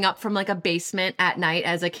coming up from like a basement at night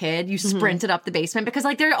as a kid, you sprinted up the basement because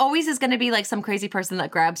like there always is going to be like some crazy person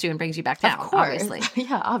that grabs you and brings you back down. Of course. Obviously.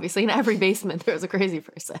 Yeah, obviously in every basement there's a crazy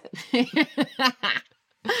person.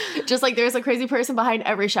 Just like there's a crazy person behind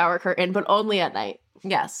every shower curtain, but only at night.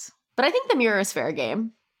 Yes. But I think the mirror is fair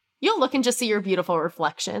game. You'll look and just see your beautiful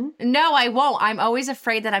reflection. No, I won't. I'm always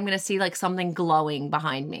afraid that I'm going to see like something glowing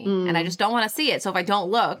behind me. And I just don't want to see it. So if I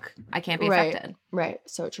don't look, I can't be affected. Right.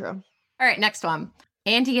 So true. All right, next one.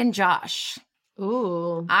 Andy and Josh.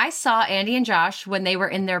 Ooh. I saw Andy and Josh when they were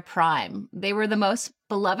in their prime. They were the most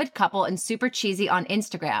beloved couple and super cheesy on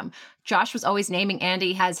Instagram. Josh was always naming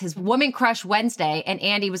Andy as his woman crush Wednesday, and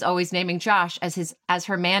Andy was always naming Josh as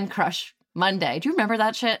her man crush Monday. Do you remember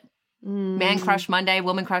that shit? Man crush Monday,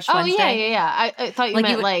 woman crush Wednesday. Yeah. I thought you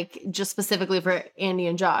meant just specifically for Andy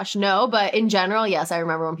and Josh. No, but in general, yes, I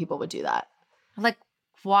remember when people would do that. Like,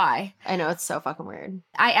 why? I know, it's so fucking weird.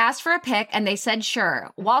 I asked for a pic and they said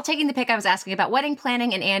sure. While taking the pic, I was asking about wedding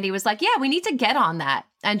planning and Andy was like, yeah, we need to get on that.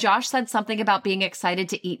 And Josh said something about being excited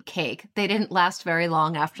to eat cake. They didn't last very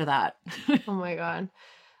long after that. Oh my God.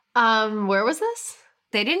 Where was this?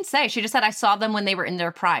 They didn't say. She just said, I saw them when they were in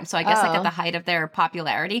their prime. So I guess like at the height of their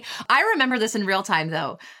popularity. I remember this in real time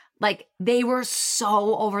though. Like they were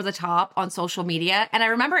so over the top on social media. And I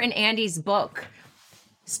remember in Andy's book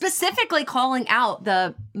specifically calling out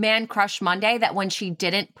the Man Crush Monday, that when she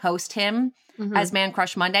didn't post him as Man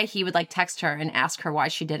Crush Monday, he would like text her and ask her why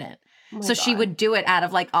she didn't. So she would do it out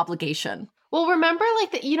of like obligation. Well, remember,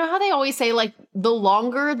 like, you know how they always say, like, the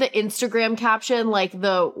longer the Instagram caption, like,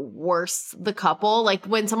 the worse the couple? Like,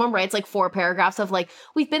 when someone writes, like, 4 paragraphs of, like,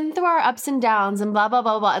 we've been through our ups and downs and blah, blah,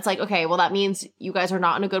 blah, blah. It's like, okay, well, that means you guys are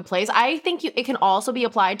not in a good place. I think it can also be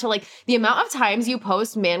applied to, like, the amount of times you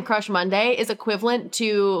post Man Crush Monday is equivalent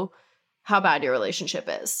to how bad your relationship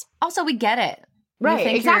is. Also, we get it.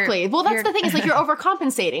 Right, exactly. Well, that's the thing is like you're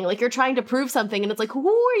overcompensating. Like you're trying to prove something and it's like, who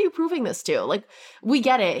are you proving this to? Like, we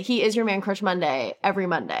get it. He is your Man Crush Monday every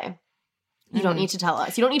Monday. You don't need to tell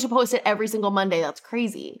us. You don't need to post it every single Monday. That's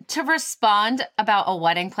crazy. To respond about a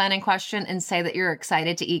wedding planning question and say that you're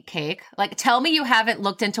excited to eat cake. Like, tell me you haven't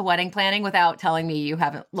looked into wedding planning without telling me you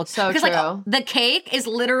haven't looked. So because, true. Like, the cake is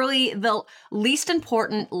literally the least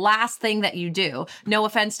important last thing that you do. No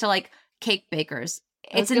offense to, like, cake bakers.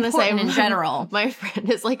 It's important in general. My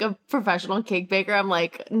friend is like a professional cake baker. I'm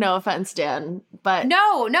like, no offense, Dan, but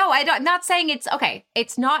no, I'm not saying it's okay.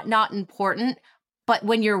 It's not important, but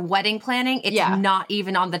when you're wedding planning, it's not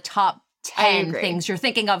even on the top 10 things you're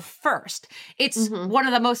thinking of first. It's one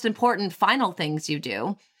of the most important final things you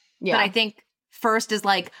do. Yeah. But I think first is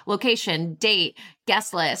like location, date,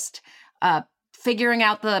 guest list, figuring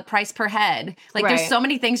out the price per head. Like there's so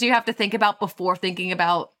many things you have to think about before thinking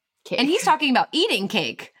about cake. And he's talking about eating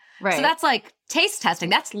cake. Right. So that's like taste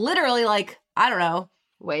testing. That's literally like, I don't know,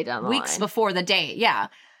 way down the weeks line. Before the date. Yeah.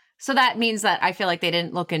 So that means that I feel like they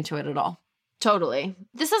didn't look into it at all. Totally.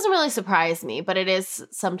 This doesn't really surprise me, but it is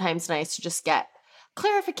sometimes nice to just get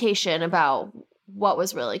clarification about what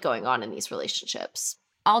was really going on in these relationships.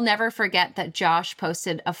 I'll never forget that Josh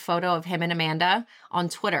posted a photo of him and Amanda on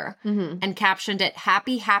Twitter and captioned it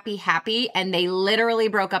happy, happy, happy. And they literally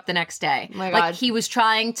broke up the next day. Oh my God. Like he was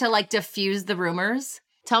trying to like diffuse the rumors.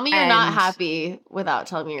 Tell me you're not happy without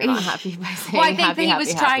telling me you're not happy by saying well, I think happy, that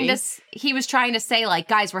he was trying to say like,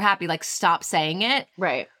 guys, we're happy. Like stop saying it.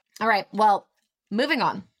 Right. All right. Well, moving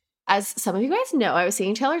on. As some of you guys know, I was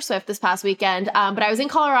seeing Taylor Swift this past weekend, but I was in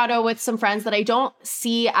Colorado with some friends that I don't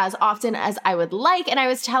see as often as I would like. And I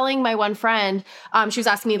was telling my one friend, she was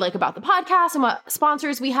asking me like about the podcast and what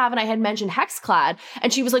sponsors we have. And I had mentioned Hexclad.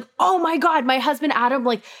 And she was like, oh my God, my husband, Adam,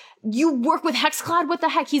 like, you work with Hexclad? What the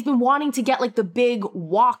heck? He's been wanting to get like the big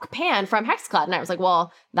wok pan from Hexclad. And I was like,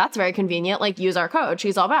 well, that's very convenient. Like use our code,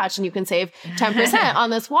 She's All Batch, and you can save 10%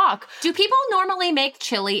 on this wok. Do people normally make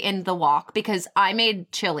chili in the wok? Because I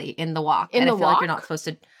made chili in the wok. In and the I feel wok? like you're not supposed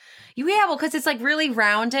to. Yeah, well, because it's like really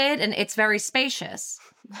rounded and it's very spacious.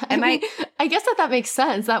 I guess that makes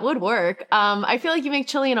sense. That would work. I feel like you make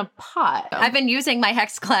chili in a pot. I've been using my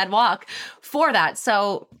Hexclad wok for that.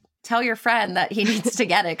 So tell your friend that he needs to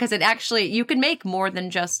get it because it actually, you can make more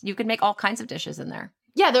than just, you can make all kinds of dishes in there.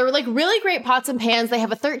 Yeah, they're like really great pots and pans. They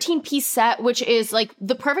have a 13-piece set, which is like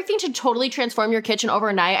the perfect thing to totally transform your kitchen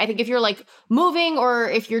overnight. I think if you're like moving or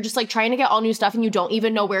if you're just like trying to get all new stuff and you don't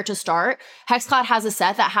even know where to start, Hexclad has a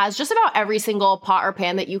set that has just about every single pot or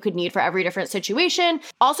pan that you could need for every different situation.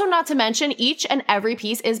 Also, not to mention, each and every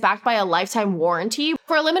piece is backed by a lifetime warranty.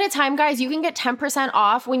 For a limited time, guys, you can get 10%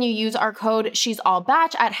 off when you use our code She's All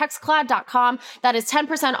Batch at hexclad.com. That is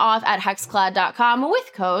 10% off at hexclad.com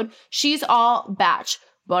with code She's All Batch.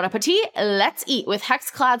 Bon appetit, let's eat with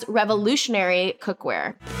Hexclad's revolutionary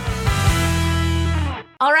cookware.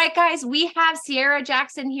 All right, guys, we have Sierra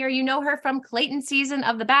Jackson here. You know her from Clayton season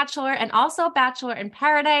of The Bachelor and also Bachelor in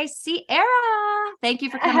Paradise. Sierra, thank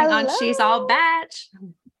you for coming on She's All Batch.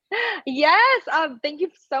 Yes, thank you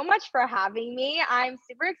so much for having me. I'm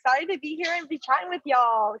super excited to be here and be chatting with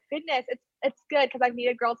y'all. Goodness, it's good because I've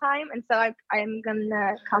needed girl time, and so I'm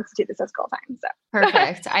gonna constitute this as girl time. So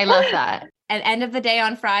perfect. I love that. At end of the day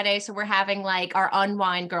on Friday, so we're having like our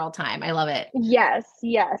unwind girl time. I love it. Yes,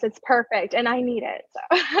 it's perfect, and I need it.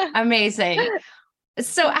 So amazing.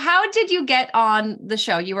 So how did you get on the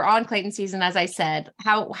show? You were on Clayton season, as I said.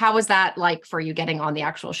 How was that like for you getting on the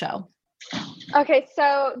actual show? Okay,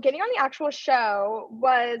 so getting on the actual show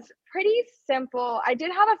was pretty simple. I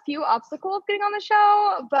did have a few obstacles getting on the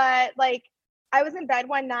show, but like I was in bed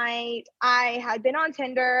one night. I had been on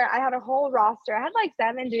Tinder. I had a whole roster. I had like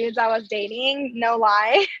 7 dudes I was dating. No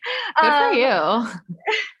lie. Good for you.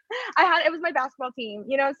 It was my basketball team.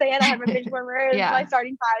 You know what I'm saying? I had my bench warmers, my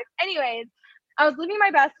starting 5. Anyways, I was living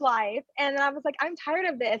my best life. And then I was like, I'm tired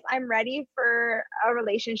of this. I'm ready for a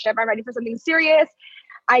relationship. I'm ready for something serious.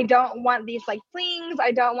 I don't want these like flings.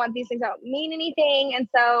 I don't want these things that don't mean anything. And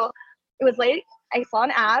so it was late. I saw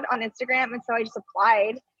an ad on Instagram. And so I just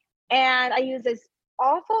applied. And I used this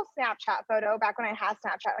awful Snapchat photo back when I had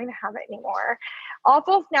Snapchat. I don't even have it anymore.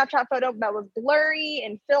 Awful Snapchat photo that was blurry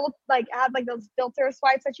and had like those filter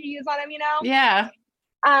swipes that you use on them, you know? Yeah.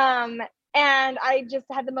 And I just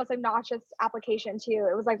had the most obnoxious application too.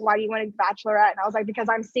 It was like, why do you want a bachelorette? And I was like, because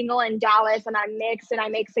I'm single in Dallas and I'm mixed and I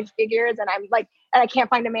make 6 figures and I'm like, and I can't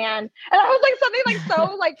find a man. And I was like, something like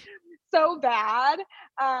so like so bad.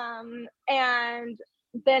 And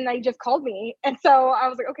then they just called me. And so I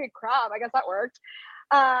was like, okay, crap, I guess that worked.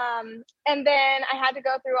 And then I had to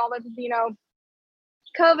go through all of,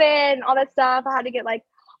 COVID and all that stuff. I had to get like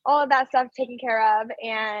all of that stuff taken care of.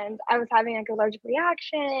 And I was having like allergic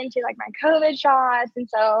reaction to like my COVID shots. And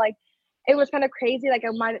so like, it was kind of crazy. Like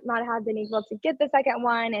I might not have been able to get the second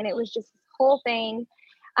one. And it was just this whole thing.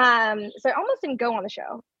 So I almost didn't go on the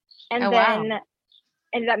show. And then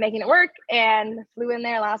ended up making it work and flew in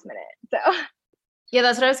there last minute. So yeah,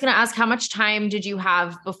 that's what I was going to ask. How much time did you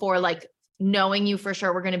have before like knowing you for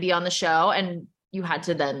sure were going to be on the show and you had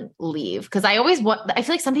to then leave? Because I feel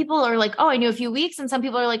like some people are like, oh, I knew a few weeks. And some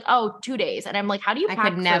people are like, oh, 2 days. And I'm like, how do you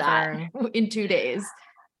pack for that in 2 days?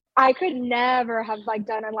 I could never have like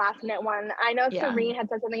done a last minute one. I know Serene had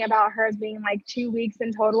said something about hers being like 2 weeks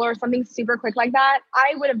in total or something super quick like that.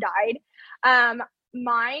 I would have died.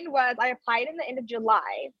 Mine was, I applied in the end of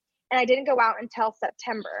July and I didn't go out until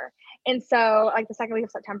September. And so like the second week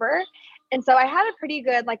of September. And so I had a pretty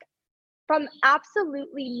good, like from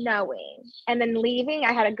absolutely knowing and then leaving,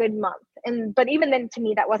 I had a good month. But even then to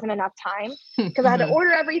me, that wasn't enough time because I had to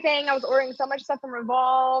order everything. I was ordering so much stuff from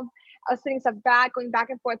Revolve. I was sending stuff back, going back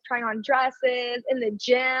and forth, trying on dresses in the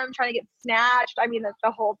gym, trying to get snatched. I mean, that's the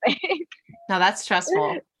whole thing. No, that's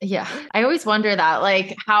stressful. Yeah. I always wonder that,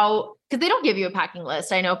 like how, because they don't give you a packing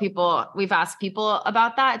list. I know we've asked people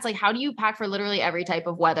about that. It's like, how do you pack for literally every type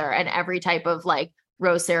of weather and every type of like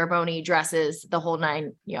rose ceremony, dresses, the whole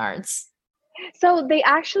 9 yards? So they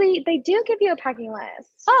do give you a packing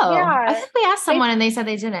list. Oh, yeah. I think we asked someone and they said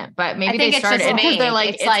they didn't, but maybe they started because they're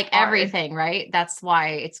like, it's like hard. Everything, right? That's why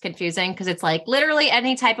it's confusing because it's like literally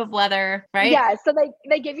any type of weather, right? Yeah. So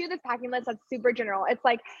they give you this packing list that's super general. It's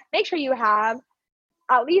like, make sure you have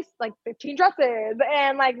at least like 15 dresses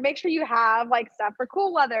and like, make sure you have like stuff for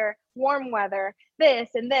cool weather, warm weather, this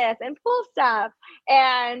and pool stuff.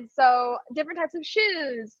 And so different types of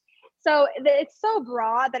shoes. So it's so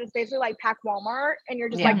broad that it's basically like pack Walmart and you're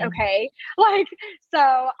just like, okay, like, so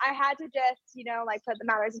I had to just, like put the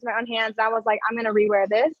matters into my own hands. And I was like, I'm going to rewear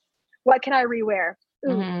this. What can I rewear?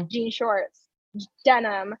 Jean shorts,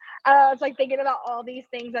 denim. I was like thinking about all these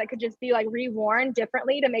things that could just be like reworn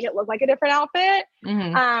differently to make it look like a different outfit.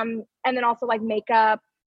 And then also like makeup,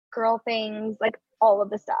 girl things, like all of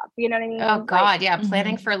the stuff, you know what I mean? Oh God. Yeah.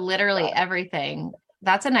 Planning for literally everything.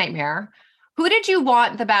 That's a nightmare. Who did you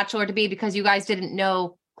want the Bachelor to be because you guys didn't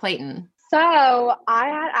know Clayton? So I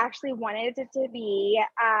had actually wanted it to be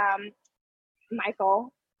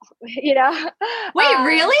Michael. you know. Wait,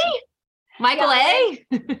 really? Michael A?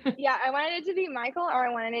 Yeah, I wanted it to be Michael, or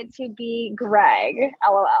I wanted it to be Greg.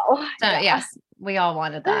 LOL. Yes, we all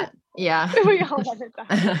wanted that. Yeah. We all wanted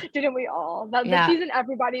that. Didn't we all? The season,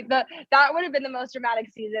 everybody, that would have been the most dramatic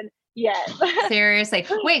season yet. Seriously.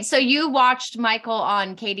 Wait, so you watched Michael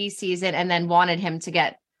on Katie's season and then wanted him to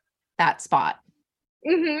get that spot?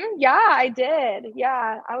 Yeah, I did.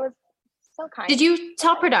 Yeah, I was so kind. Did you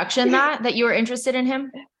tell production that you were interested in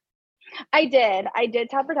him? I did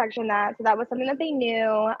tell production that. So that was something that they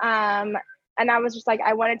knew. And I was just like,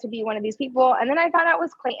 I wanted to be one of these people. And then I found out it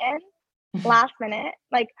was Clayton last minute,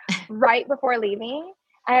 like right before leaving.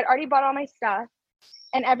 I had already bought all my stuff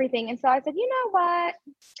and everything. And so I said, you know what?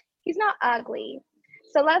 He's not ugly.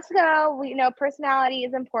 So let's go. We know personality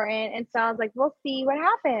is important. And so I was like, we'll see what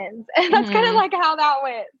happens. And that's kind of like how that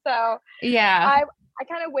went. So yeah, I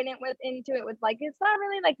kind of went into it with like, it's not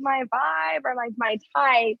really like my vibe or like my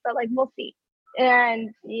type, but like, we'll see. And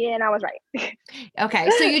I was right. Okay.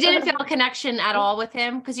 So you didn't feel a connection at all with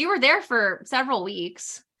him because you were there for several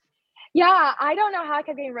weeks. Yeah. I don't know how I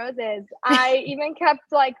kept getting roses. I even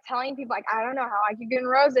kept like telling people like, I don't know how I keep getting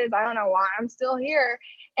roses. I don't know why I'm still here.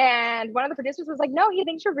 And one of the producers was like, no, he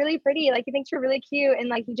thinks you're really pretty. Like he thinks you're really cute. And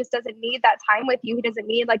like, he just doesn't need that time with you. He doesn't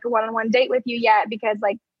need like a one-on-one date with you yet because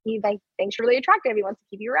like, he like thinks you're really attractive. He wants to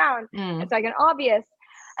keep you around. It's like an obvious.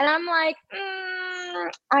 And I'm like,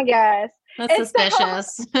 I guess. That's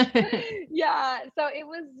suspicious. So, yeah. So it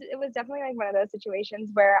was definitely like one of those situations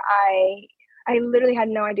where I literally had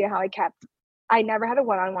no idea how I never had a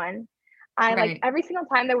one-on-one. Like every single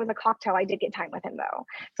time there was a cocktail, I did get time with him though.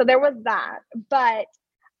 So there was that. But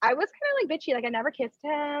I was kind of like bitchy, like I never kissed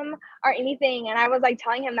him or anything. And I was like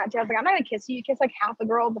telling him that too. I was like, I'm not gonna kiss you. You kiss like half the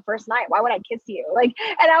girl the first night. Why would I kiss you? Like,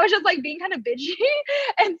 and I was just like being kind of bitchy.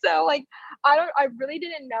 And so like, I really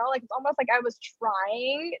didn't know. Like, it's almost like I was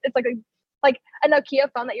trying. It's like a Nokia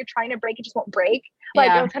phone that you're trying to break, it just won't break. Like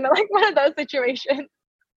it was kind of like one of those situations.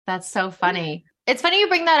 That's so funny. It's funny you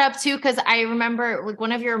bring that up too, because I remember like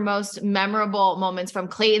one of your most memorable moments from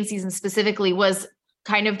Clayton season specifically was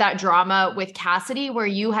kind of that drama with Cassidy, where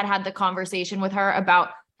you had the conversation with her about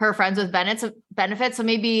her friends with benefits. So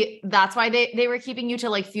maybe that's why they were keeping you to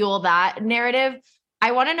like fuel that narrative.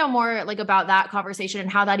 I want to know more like about that conversation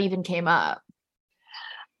and how that even came up.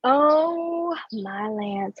 Oh my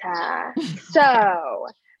Lanta. So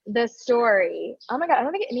the story. Oh my God, I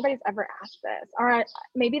don't think anybody's ever asked this. Or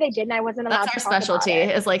maybe they did and I wasn't allowed to talk about it. That's our specialty,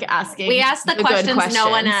 is like asking. We ask the questions no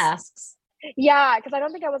one asks. Yeah, because I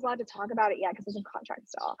don't think I was allowed to talk about it yet because it's in contract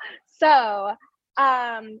still. So,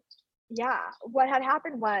 yeah, what had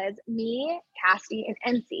happened was me, Cassie,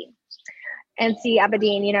 and NC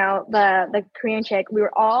Abedin, you know, the Korean chick, we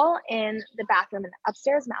were all in the bathroom, in the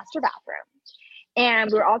upstairs master bathroom.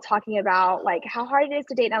 And we were all talking about like how hard it is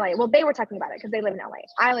to date in LA. Well, they were talking about it because they live in LA.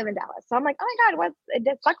 I live in Dallas. So I'm like, oh my God,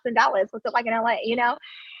 it sucks in Dallas. What's it like in LA, you know?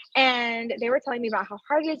 And they were telling me about how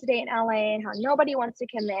hard it is to date in LA and how nobody wants to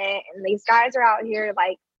commit. And these guys are out here,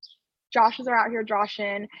 like Joshes are out here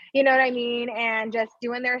joshing, you know what I mean? And just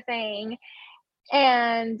doing their thing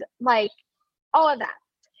and like all of that.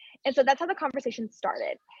 And so that's how the conversation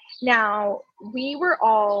started. Now we were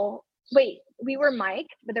mic'd,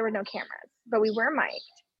 but there were no cameras, but we were mic'd.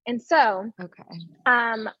 And so,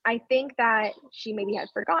 I think that she maybe had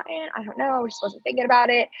forgotten. I don't know. She wasn't thinking about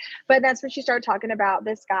it. But that's when she started talking about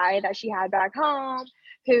this guy that she had back home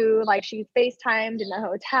who like she FaceTimed in the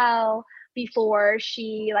hotel before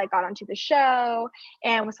she like got onto the show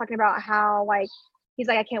and was talking about how like, he's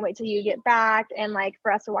like, I can't wait till you get back and like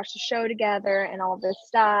for us to watch the show together and all this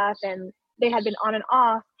stuff. And they had been on and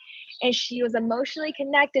off and she was emotionally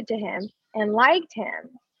connected to him and liked him.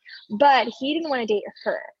 But he didn't want to date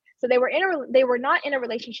her. So they were not in a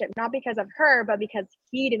relationship, not because of her, but because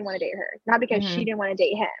he didn't want to date her, not because she didn't want to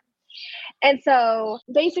date him. And so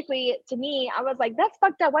basically to me, I was like, that's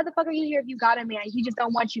fucked up. Why the fuck are you here if you got a man? He just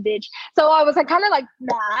don't want you, bitch. So I was like kind of like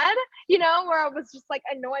mad, you know, where I was just like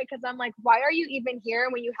annoyed because I'm like, why are you even here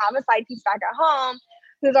when you have a side piece back at home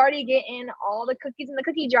who's already getting all the cookies in the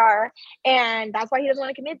cookie jar? And that's why he doesn't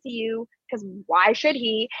want to commit to you, because why should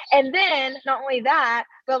he? And then not only that,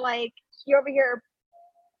 but like you're over here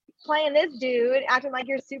playing this dude, acting like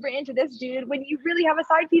you're super into this dude when you really have a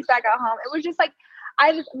side piece back at home. It was just like,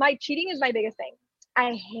 my cheating is my biggest thing.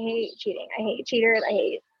 I hate cheating. I hate cheaters.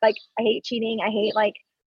 I hate cheating. I hate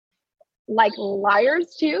like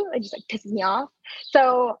liars too. It just like pisses me off.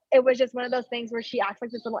 So it was just one of those things where she acts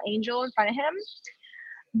like this little angel in front of him.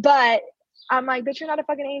 But I'm like, bitch, you're not a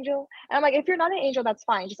fucking angel. And I'm like, if you're not an angel, that's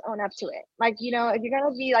fine. Just own up to it. Like, you know, if you're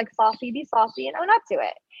going to be like saucy, be saucy and own up to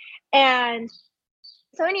it. And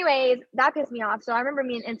So anyways, that pissed me off. So I remember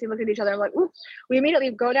me and Incy looked at each other like, ooh, we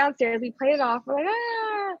immediately go downstairs. We play it off. We're like,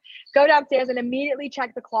 go downstairs and immediately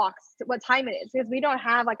check the clocks, what time it is, because we don't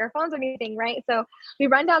have like our phones or anything, right? So we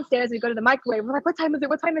run downstairs, we go to the microwave. We're like, what time is it?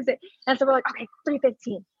 What time is it? And so we're like, okay,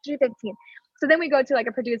 3:15. So then we go to like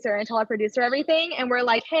a producer and tell our producer everything. And we're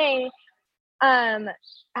like, hey,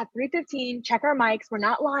 at 3:15, check our mics. We're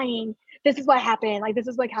not lying. This is what happened. Like, this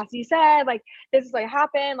is what Cassidy said. Like, this is what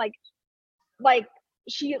happened. Like,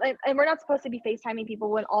 she, and we're not supposed to be FaceTiming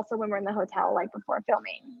people when we're in the hotel, like before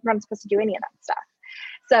filming. We're not supposed to do any of that stuff.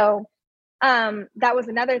 So that was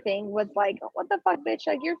another thing, was like, what the fuck, bitch?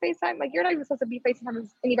 Like, you're FaceTime, like, you're not even supposed to be FaceTiming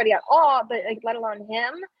anybody at all, but like, let alone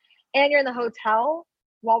him. And you're in the hotel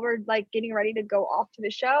while we're like getting ready to go off to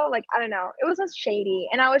the show. Like, I don't know. It was just shady.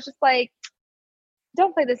 And I was just like,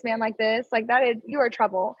 don't play this man like this. Like, you are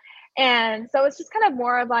trouble. And so it's just kind of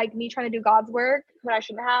more of like me trying to do God's work when I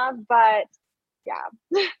shouldn't have, but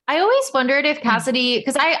yeah. I always wondered if Cassidy,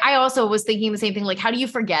 because I also was thinking the same thing, like, how do you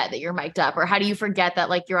forget that you're mic'd up, or how do you forget that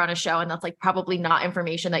like you're on a show and that's like probably not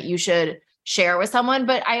information that you should share with someone?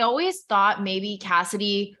 But I always thought maybe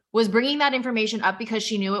Cassidy was bringing that information up because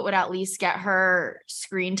she knew it would at least get her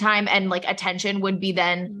screen time and like attention would be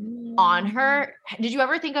then on her. Did you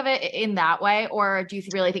ever think of it in that way? Or do you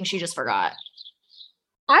really think she just forgot?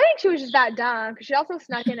 I think she was just that dumb, because she also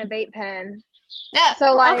snuck in a vape pen. Yeah.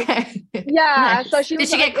 So like, okay. yeah. Nice. So she did was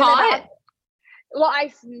she like, get caught? Well, I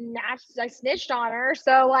snitched on her.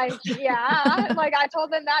 So like, yeah, like I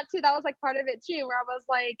told them that too. That was like part of it too, where I was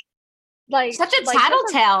like such a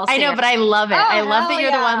tattletale. I know, but I love it. I love that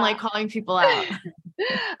you're the one like yeah. calling people out.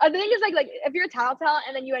 The thing is like if you're a tattletale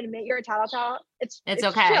and then you admit you're a tattletale, it's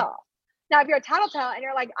okay. Chill. Now, if you're a tattletale and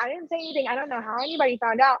you're like, I didn't say anything, I don't know how anybody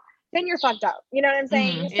found out, then you're fucked up. You know what I'm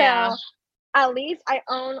saying? Yeah. So at least I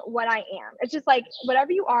own what I am. It's just like,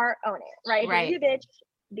 whatever you are, own it, right? Right. If you're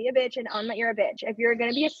be a bitch and own that you're a bitch. If you're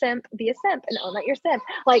gonna be a simp and own that you're simp.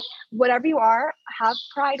 Like, whatever you are, have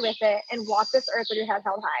pride with it and walk this earth with your head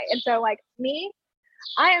held high. And so like me,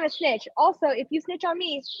 I am a snitch. Also, if you snitch on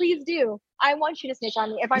me, please do. I want you to snitch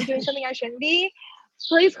on me. If I'm doing something I shouldn't be,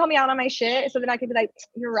 please call me out on my shit so that I can be like,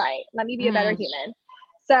 you're right. Let me be a better human.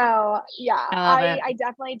 So yeah, I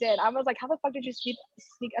definitely did. I was like, how the fuck did you sneak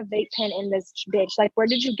a vape pen in this bitch? Like, where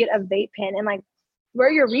did you get a vape pen? And like, where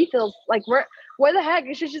are your refills? Like, where the heck?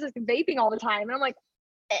 She's just like vaping all the time. And I'm like,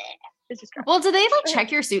 it's just gross. Well, do they like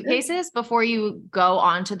check your suitcases before you go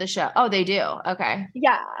on to the show? Oh, they do. Okay.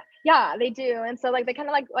 Yeah, they do. And so like, they kind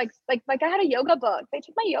of like I had a yoga book. They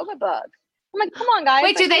took my yoga book. I'm like, come on, guys.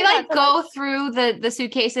 Wait, do they like go through the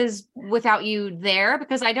suitcases without you there?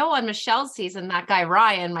 Because I know on Michelle's season, that guy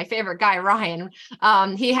Ryan, my favorite guy Ryan,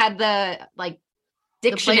 he had the like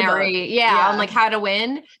dictionary, on like how to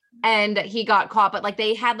win, and he got caught. But like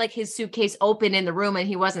they had like his suitcase open in the room and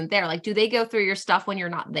he wasn't there. Like, do they go through your stuff when you're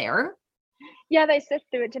not there? Yeah, they sift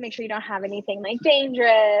through it to make sure you don't have anything like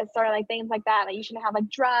dangerous or like things like that. Like you shouldn't have like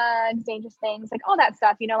drugs, dangerous things, like all that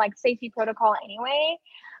stuff, you know, like safety protocol anyway.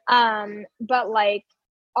 But like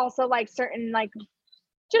also like certain like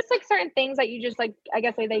just like certain things that you just like, I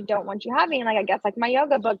guess like they don't want you having. Like I guess like my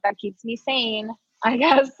yoga book that keeps me sane. I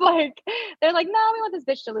guess like they're like, no, we want this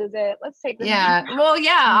bitch to lose it. Let's take this. Yeah. Well,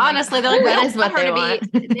 yeah, honestly, they're like, that is what they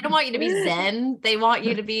want. They don't want you to be zen. They want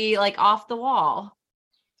you to be like off the wall.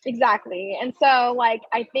 Exactly. And so like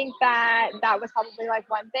I think that was probably like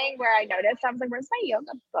one thing where I noticed. I was like, where's my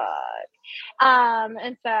yoga book?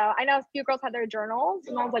 And so I know a few girls had their journals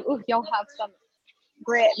and I was like, ooh, you'll have some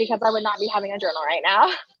grit, because I would not be having a journal right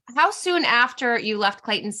now. How soon after you left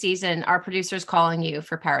Clayton's season are producers calling you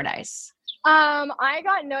for Paradise? I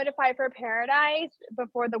got notified for Paradise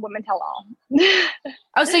before the Women Tell All.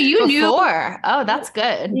 Oh, so you knew? Oh, that's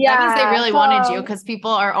good. Yeah, that means they really wanted you, because people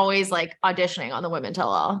are always like auditioning on the Women Tell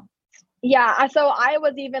All. Yeah, so I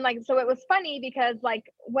was even like, so it was funny because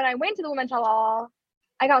like when I went to the Women Tell All,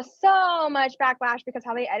 I got so much backlash because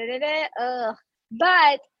how they edited it. Ugh. But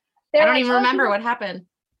I don't like, even remember what happened.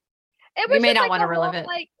 It was you may not like want to relive it.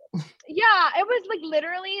 Like, yeah, it was like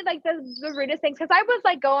literally like the rudest things, because I was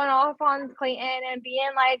like going off on Clayton and being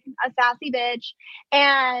like a sassy bitch,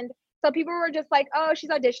 and so people were just like, oh, she's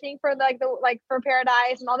auditioning for the for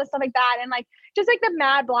Paradise and all this stuff like that, and like just like the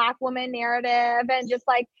mad Black woman narrative, and just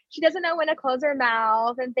like she doesn't know when to close her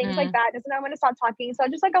mouth and things like that, doesn't know when to stop talking. So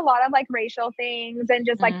just like a lot of like racial things and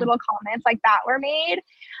just like little comments like that were made,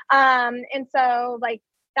 and so like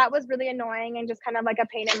that was really annoying and just kind of like a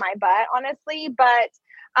pain in my butt, honestly. But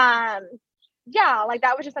yeah, like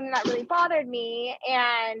that was just something that really bothered me.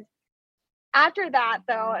 And after that,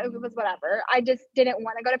 though, it was whatever. I just didn't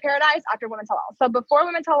want to go to Paradise after Women Tell All. So before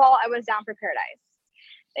Women Tell All, I was down for Paradise.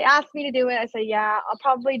 They asked me to do it. I said, yeah, I'll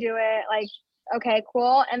probably do it. Like, okay,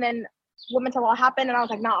 cool. And then Women Tell All happened, and I was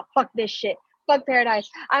like, nah, fuck this shit. Fuck Paradise.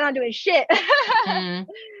 I'm not doing shit. Mm.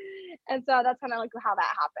 And so that's kind of like how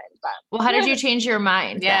that happened. But well, how did you change your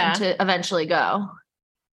mind then to eventually go?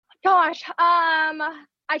 Gosh,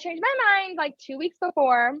 I changed my mind like 2 weeks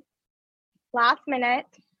before, last minute.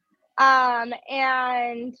 And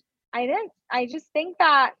I just think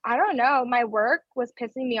that, I don't know, my work was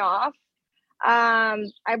pissing me off.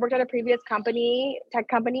 I worked at a previous tech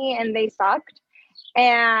company, and they sucked.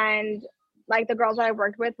 And like the girls that I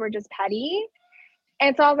worked with were just petty.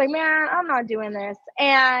 And so I was like, man, I'm not doing this.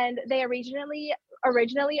 And they originally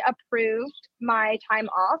approved my time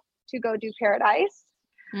off to go do Paradise.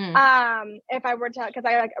 If I were to, because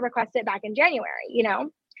I like requested it back in January, you know?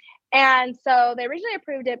 And so they originally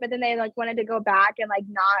approved it, but then they like wanted to go back and like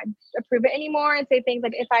not approve it anymore and say things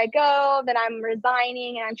like, if I go, then I'm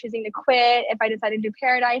resigning and I'm choosing to quit if I decide to do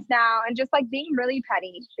Paradise now. And just like being really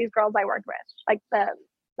petty, these girls I worked with,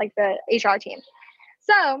 like the HR team.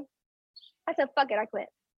 So I said, fuck it, I quit.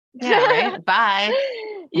 Yeah, right. Bye.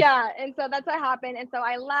 Yeah. And so that's what happened. And so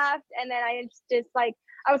I left, and then I just like,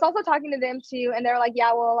 I was also talking to them too. And they were like,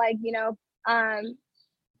 yeah, well, like, you know,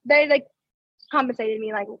 they like compensated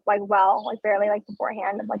me like well, like barely like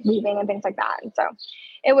beforehand of like leaving and things like that. And so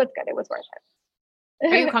it was good. It was worth it.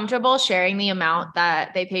 Are you comfortable sharing the amount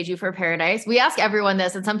that they paid you for Paradise? We ask everyone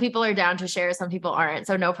this, and some people are down to share, some people aren't.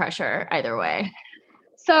 So no pressure either way.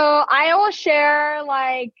 So I will share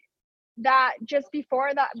like that just before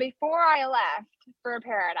I left for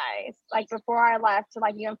Paradise, like before I left to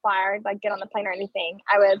like even fly or like get on the plane or anything,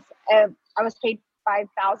 I was paid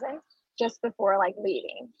 $5,000 just before like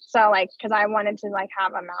leaving. So like, cause I wanted to like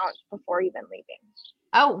have amount before even leaving.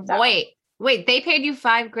 Oh, so. Wait, they paid you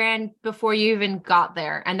 $5,000 before you even got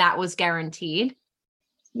there, and that was guaranteed?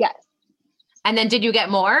 Yes. And then did you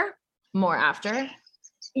get more after?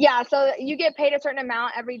 Yeah. So you get paid a certain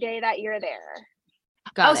amount every day that you're there.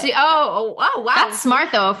 Got it. Wow. That's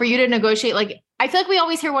smart though, for you to negotiate. Like, I feel like we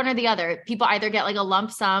always hear one or the other. People either get like a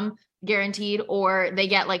lump sum guaranteed, or they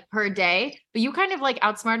get like per day, but you kind of like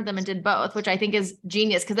outsmarted them and did both, which I think is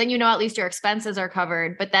genius. Cause then, you know, at least your expenses are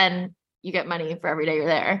covered, but then you get money for every day you're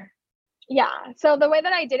there. Yeah. So the way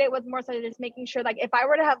that I did it was more so just making sure, like, if I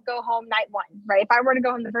were to go home night one, right? If I were to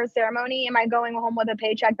go home the first ceremony, am I going home with a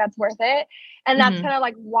paycheck that's worth it? And that's kind of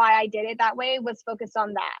like why I did it that way, was focused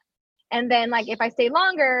on that. And then like, if I stay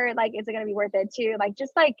longer, like, is it going to be worth it too? Like,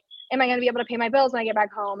 just like, am I going to be able to pay my bills when I get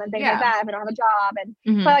back home and things like that if I don't have a job?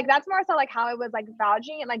 And so like, that's more so like how I was like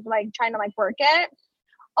vouching and like trying to like work it.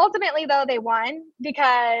 Ultimately though, they won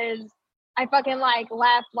because I fucking like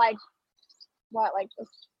left like what,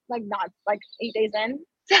 like not like 8 days in.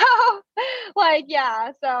 So like,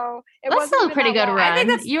 yeah. So that's still a pretty good run. I think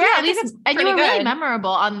that's, you were at least, and you were really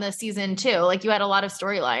memorable on the season too. Like, you had a lot of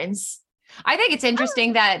storylines. I think it's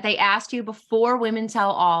interesting that they asked you before Women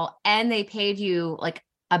Tell All, and they paid you like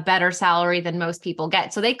a better salary than most people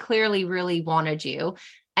get. So they clearly really wanted you.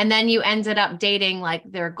 And then you ended up dating like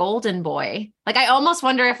their golden boy. Like, I almost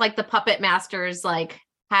wonder if like the puppet masters like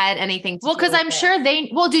had anything to do because I'm it. sure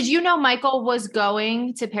did you know Michael was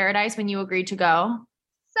going to Paradise when you agreed to go?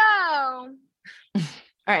 So all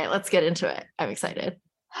right, let's get into it. I'm excited.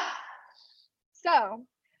 So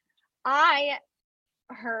I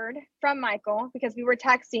heard from Michael because we were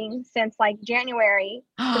texting since like January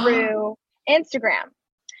through Instagram,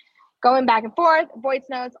 going back and forth, voice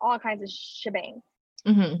notes, all kinds of shebang.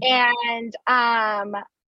 And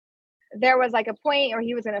there was like a point where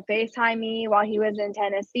he was going to FaceTime me while he was in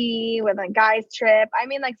Tennessee with a guy's trip. I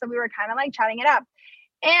mean, like, so we were kind of like chatting it up.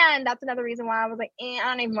 And that's another reason why I was like, I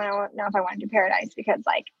don't even know if I want to do Paradise, because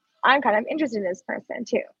like, I'm kind of interested in this person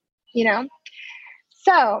too, you know?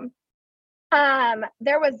 So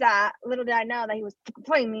there was that. Little did I know that he was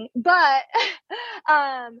playing me, but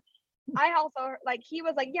I also like, he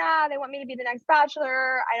was like, yeah, they want me to be the next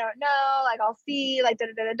Bachelor. I don't know. Like, I'll see, like,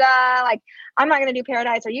 like, I'm not going to do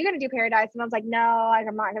Paradise. Are you going to do Paradise? And I was like, no, like,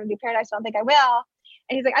 I'm not going to do Paradise. I don't think I will.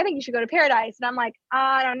 And he's like, I think you should go to Paradise. And I'm like,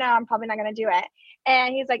 I don't know. I'm probably not going to do it.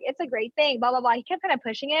 And he's like, it's a great thing, blah, blah, blah. He kept kind of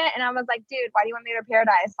pushing it. And I was like, dude, why do you want me to go to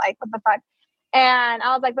Paradise? Like, what the fuck? And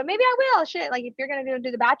I was like, but maybe I will. Shit, like, if you're going to go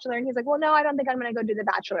do The Bachelor. And he's like, well, no, I don't think I'm going to go do The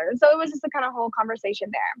Bachelor. And so it was just a kind of whole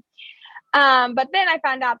conversation there. But then I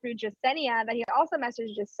found out through Jasenia that he had also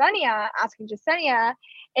messaged Jasenia, asking Jasenia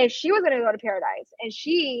if she was going to go to Paradise. And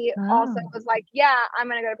she also was like, yeah, I'm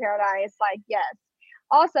going to go to Paradise. Like, yes.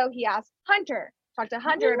 Also, he asked Hunter, talked to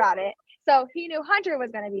Hunter about it. So he knew Hunter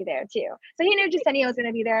was going to be there too. So he knew Jasenia was going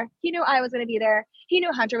to be there. He knew I was going to be there. He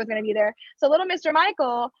knew Hunter was going to be there. So little Mr.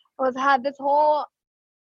 Michael had this whole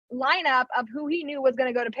lineup of who he knew was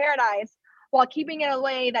going to go to Paradise while keeping it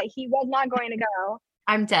away that he was not going to go.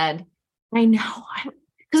 I'm dead. I know.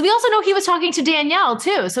 Because we also know he was talking to Danielle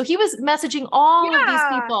too. So he was messaging all of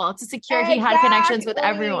these people to secure he had connections with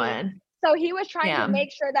everyone. So he was trying to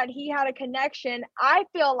make sure that he had a connection. I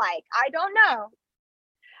feel like, I don't know,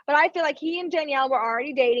 but I feel like he and Danielle were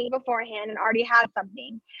already dating beforehand and already had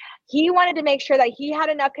something. He wanted to make sure that he had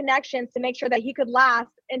enough connections to make sure that he could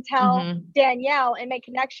last and tell Danielle and make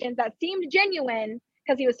connections that seemed genuine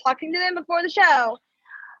because he was talking to them before the show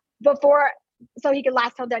so he could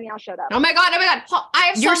last till Danielle showed up. Oh my God. Paul, I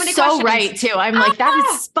have so many questions. You're so right too. I'm like,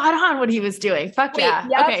 that is spot on what he was doing. Fuck yeah.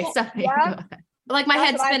 Okay, Stephanie. Like my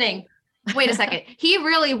head's spinning. Wait a second. He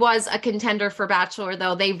really was a contender for Bachelor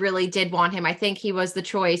though. They really did want him. I think he was the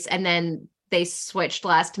choice and then they switched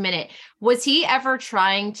last minute. Was he ever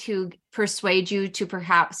trying to persuade you to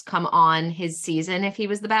perhaps come on his season if he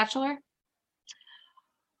was the Bachelor?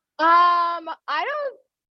 I don't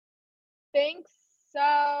think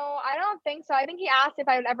so. I think he asked if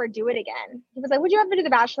I would ever do it again. He was like, would you ever do The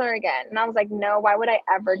Bachelor again? And I was like, no, why would I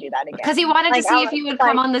ever do that again? Because he wanted to see if you would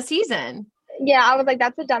come on the season. Yeah, I was like,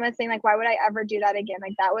 that's the dumbest thing. Like, why would I ever do that again?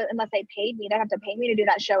 Like, that would, unless they paid me, they'd have to pay me to do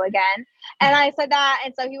that show again. And I said that.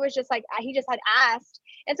 And so he was just like, he just had asked.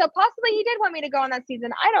 And so possibly he did want me to go on that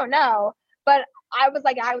season. I don't know. But I was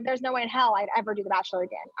like, there's no way in hell I'd ever do The Bachelor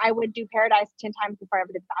again. I would do Paradise 10 times before I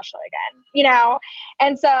ever did The Bachelor again, you know?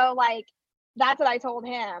 And so like, that's what I told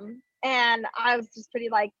him. And I was just pretty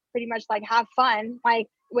much like, have fun, like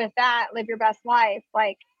with that, live your best life,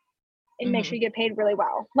 like, and make sure you get paid really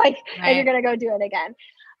well, like, and you're going to go do it again.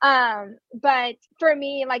 But for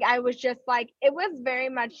me, like, I was just like, it was very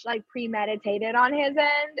much like premeditated on his end.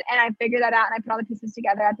 And I figured that out and I put all the pieces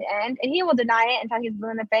together at the end, and he will deny it until he's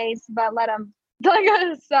blue in the face, but let him, so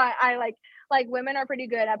I like women are pretty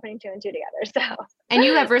good at putting two and two together. So, and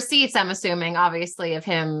you have receipts, I'm assuming, obviously, of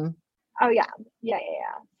him. Oh yeah.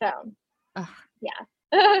 So, yeah.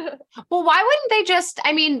 Well, why wouldn't they just,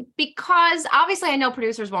 I mean, because obviously I know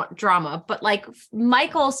producers want drama, but like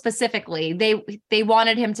Michael specifically, they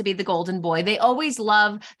wanted him to be the golden boy. They always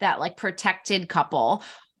love that like protected couple.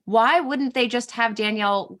 Why wouldn't they just have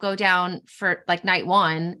Danielle go down for like night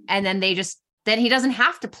one and then then he doesn't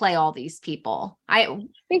have to play all these people?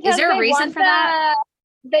 Is there a reason for that?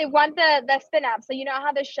 They want the spin up. So you know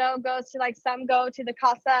how the show goes to like, some go to the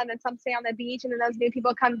casa and then some stay on the beach and then those new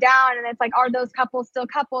people come down and it's like, are those couples still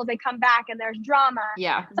couples? They come back and there's drama.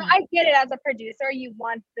 Yeah. So I get it as a producer. You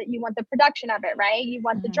want the production of it, right? You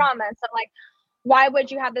want the drama. So like, why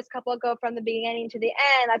would you have this couple go from the beginning to the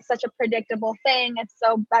end? That's such a predictable thing.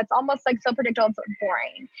 That's almost like so predictable, it's so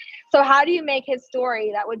boring. So how do you make his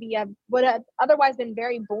story that would have otherwise been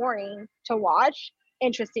very boring to watch,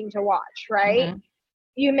 interesting to watch, right?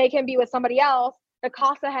 You make him be with somebody else. The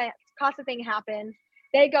Casa thing happens.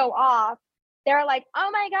 They go off. They're like, oh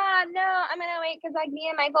my God, no, I'm going to wait because like me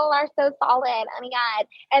and Michael are so solid. Oh my God.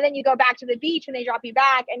 And then you go back to the beach and they drop you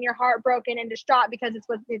back and you're heartbroken and distraught because it's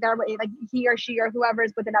with like he or she or whoever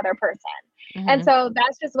is with another person. And so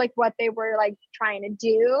that's just like what they were like trying to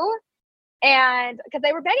do. And because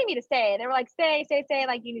they were begging me to stay, they were like, stay,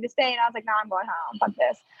 like you need to stay. And I was like, no, I'm going home. Fuck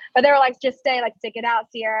this. But they were like, just stay, like stick it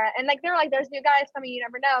out, Sierra. And like, they were like, there's new guys coming, you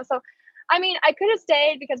never know. So, I mean, I could have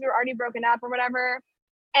stayed because we were already broken up or whatever.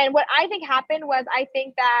 And what I think happened was, I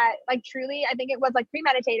think that like, truly, I think it was like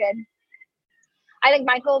premeditated. I think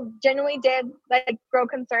Michael genuinely did like grow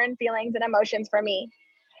concern, feelings and emotions for me.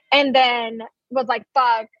 And then was like,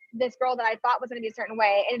 fuck, this girl that I thought was going to be a certain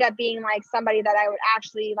way ended up being like somebody that I would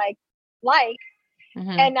actually like.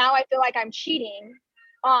 And now I feel like I'm cheating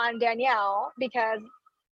on Danielle because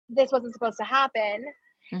this wasn't supposed to happen.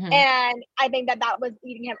 And I think that was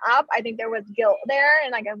eating him up. I think there was guilt there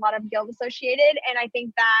and like a lot of guilt associated. And I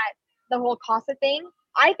think that the whole Casa thing,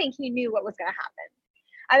 I think he knew what was going to happen.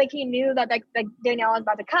 I think he knew that like Danielle was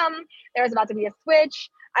about to come. There was about to be a switch.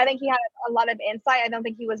 I think he had a lot of insight. I don't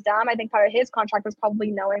think he was dumb. I think part of his contract was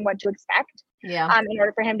probably knowing what to expect in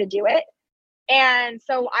order for him to do it. And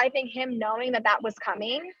so I think him knowing that was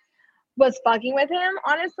coming was fucking with him,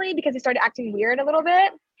 honestly, because he started acting weird a little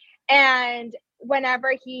bit. And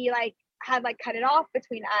whenever he like had like cut it off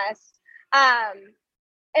between us,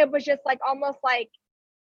 it was just like almost like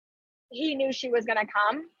he knew she was gonna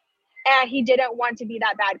come and he didn't want to be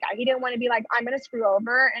that bad guy. He didn't want to be like, I'm gonna screw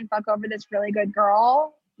over and fuck over this really good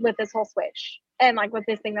girl with this whole switch and like with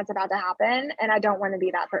this thing that's about to happen. And I don't want to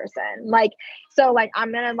be that person. Like, so like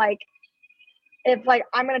I'm gonna like, if like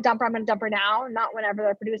I'm gonna dump her now, not whenever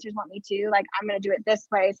the producers want me to. Like I'm gonna do it this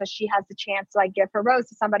way so she has the chance to like give her rose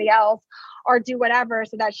to somebody else or do whatever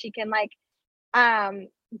so that she can like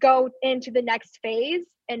go into the next phase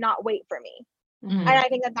and not wait for me. Mm-hmm. And I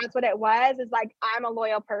think that that's what it was, is like, I'm a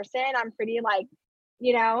loyal person. I'm pretty like,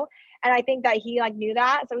 you know, and I think that he like knew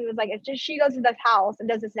that. So he was like, if just she goes to this house and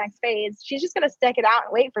does this next phase, she's just going to stick it out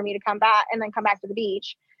and wait for me to come back and then come back to the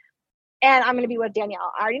beach. And I'm going to be with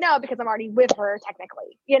Danielle. I already know because I'm already with her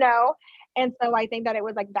technically, you know? And so I think that it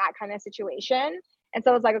was like that kind of situation. And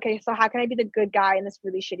so it was like, okay, so how can I be the good guy in this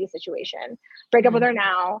really shitty situation? Break up with her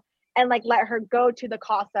now and like let her go to the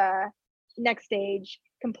Casa next stage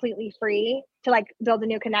completely free to like build a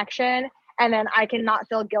new connection. And then I can not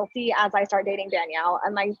feel guilty as I start dating Danielle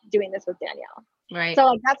and like doing this with Danielle. Right. So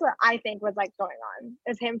like, that's what I think was like going on,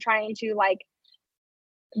 is him trying to like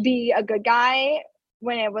be a good guy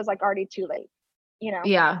when it was like already too late, you know?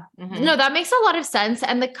 Yeah. Mm-hmm. No, that makes a lot of sense.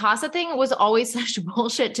 And the Casa thing was always such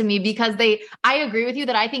bullshit to me because I agree with you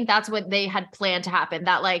that I think that's what they had planned to happen.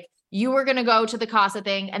 That like you were going to go to the Casa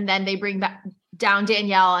thing and then they bring back down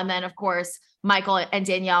Danielle. And then of course, Michael and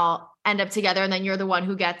Danielle end up together. And then you're the one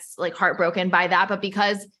who gets like heartbroken by that. But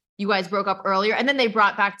because you guys broke up earlier and then they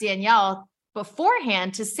brought back Danielle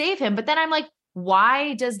beforehand to save him. But then I'm like,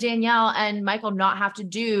 why does Danielle and Michael not have to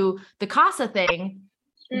do the Casa thing?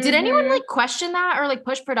 Did anyone like question that or like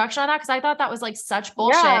push production on that? Cause I thought that was like such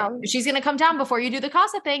bullshit. Yeah. If she's going to come down before you do the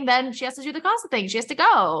Casa thing, then she has to do the Casa thing. She has to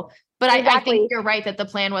go. But exactly. I think you're right that the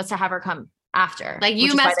plan was to have her come after. Like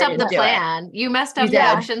you messed up the plan. You messed up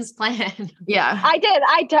the Ocean's plan. Yeah. I did.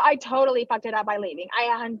 I totally fucked it up by leaving.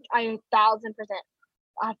 I 1,000%.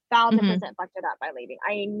 1,000% fucked it up by leaving.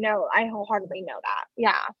 I know. I wholeheartedly know that.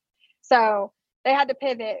 Yeah. So they had to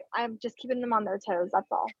pivot. I'm just keeping them on their toes.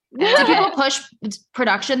 That's all. Do people push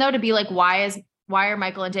production though to be like, why are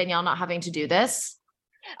Michael and Danielle not having to do this?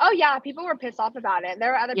 Oh yeah, people were pissed off about it.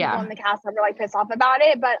 There were other people in the cast that were like pissed off about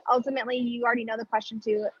it, but ultimately you already know the question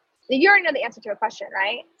to. You already know the answer to a question,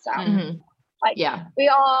 right? So like, we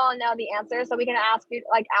all know the answer, so we can ask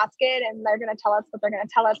it and they're going to tell us what they're going to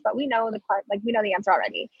tell us, but we know we know the answer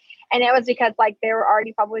already. And it was because like they were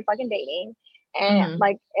already probably fucking dating and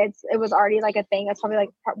like it was already like a thing that's probably like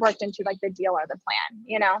worked into like the deal or the plan,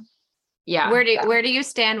 you know? Yeah. Where do you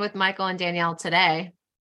stand with Michael and Danielle today?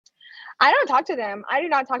 I don't talk to them. I do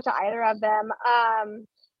not talk to either of them.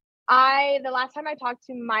 The last time I talked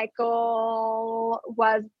to Michael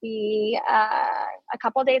was a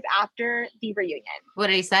couple days after the reunion. What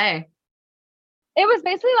did he say? It was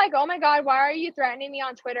basically like, oh my God, why are you threatening me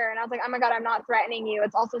on Twitter? And I was like, oh my God, I'm not threatening you.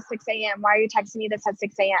 It's also 6 a.m. Why are you texting me this at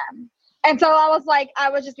 6 a.m.? And so I was like, I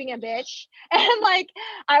was just being a bitch. And like,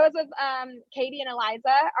 I was with Katie and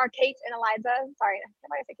Eliza, or Kate and Eliza. Sorry,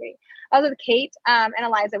 I said Katie. I was with Kate and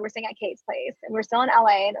Eliza. We're staying at Kate's place. And we're still in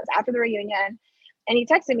LA. And it was after the reunion. And he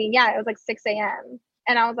texted me, it was like 6 a.m.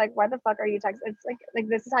 And I was like, why the fuck are you texting? It's like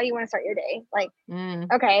this is how you want to start your day. Like,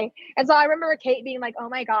 okay. And so I remember Kate being like, oh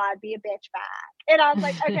my God, be a bitch back. And I was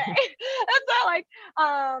like, okay. And so like,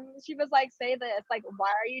 she was like, say this, like, why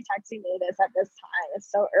are you texting me this at this time?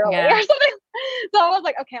 It's so early or something. So I was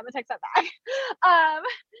like, okay, I'm gonna text that back.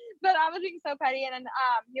 But I was being so petty. And then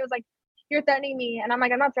he was like, you're threatening me. And I'm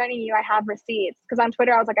like, I'm not threatening you. I have receipts. Because on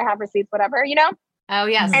Twitter, I was like, I have receipts, whatever, you know? Oh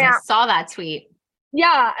yes, I saw that tweet.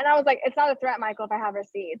 Yeah. And I was like, it's not a threat, Michael, if I have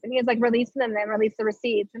receipts. And he was like, release them then, release the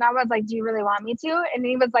receipts. And I was like, do you really want me to? And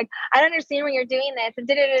he was like, I don't understand when you're doing this. And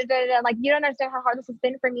like, you don't understand how hard this has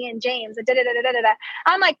been for me and James. And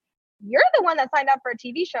I'm like, you're the one that signed up for a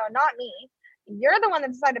TV show, not me. You're the one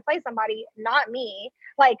that decided to play somebody, not me.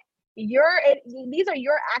 Like, these are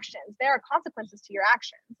your actions. There are consequences to your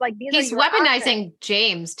actions. Like he's weaponizing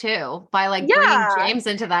James too by like bringing James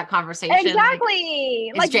into that conversation.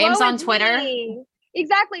 Exactly. Like, is James on Twitter? Me.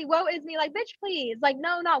 Exactly. Woe is me. Like, bitch, please. Like,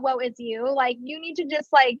 no, not woe is you. Like, you need to just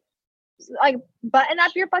like button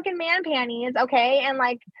up your fucking man panties, okay? And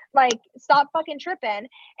like stop fucking tripping.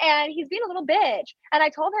 And he's being a little bitch. And I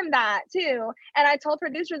told him that too. And I told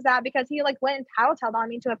producers that because he like went and tattletelled on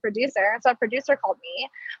me to a producer. So a producer called me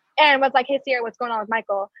and was like, hey Sierra, what's going on with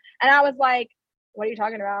Michael? And I was like, what are you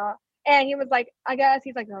talking about? And he was like, I guess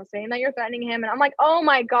he's like, no, saying that you're threatening him. And I'm like, oh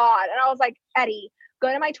my God. And I was like, Eddie, go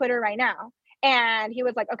to my Twitter right now. And he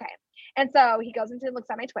was like, okay. And so he goes into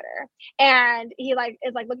looks at my Twitter and he like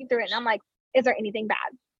is like looking through it. And I'm like, is there anything bad?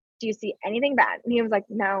 Do you see anything bad? And he was like,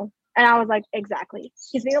 no. And I was like, exactly.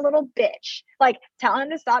 He's being a little bitch. Like, tell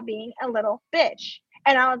him to stop being a little bitch.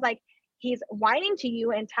 And I was like, he's whining to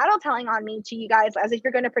you and tattletelling on me to you guys as if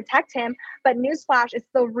you're going to protect him. But newsflash, it's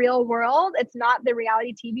the real world. It's not the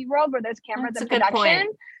reality TV world where there's cameras and production.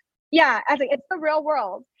 Yeah, I was like, it's the real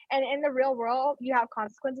world. And in the real world, you have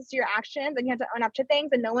consequences to your actions and you have to own up to things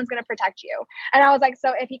and no one's going to protect you. And I was like,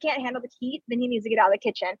 so if he can't handle the heat, then he needs to get out of the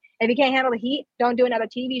kitchen. If he can't handle the heat, don't do another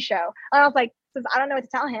TV show. And I was like, since I don't know what to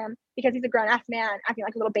tell him because he's a grown ass man acting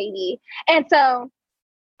like a little baby. And so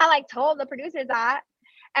I like told the producers that,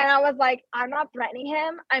 and I was like, I'm not threatening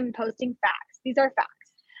him. I'm posting facts. These are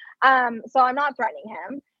facts. So I'm not threatening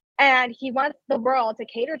him. And he wants the world to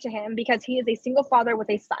cater to him because he is a single father with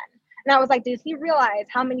a son. And I was like, does he realize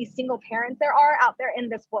how many single parents there are out there in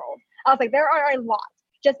this world? I was like, there are a lot.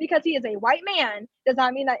 Just because he is a white man does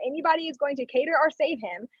not mean that anybody is going to cater or save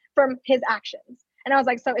him from his actions. And I was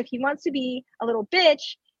like, so if he wants to be a little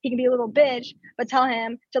bitch, he can be a little bitch, but tell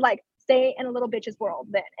him to like stay in a little bitch's world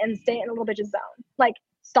then and stay in a little bitch's zone. Like,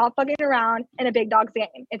 stop fucking around in a big dog's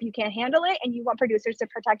game if you can't handle it and you want producers to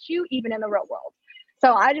protect you even in the real world.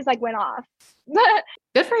 So I just like went off.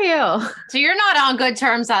 Good for you. So you're not on good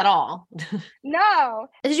terms at all. No.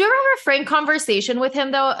 Did you ever have a frank conversation with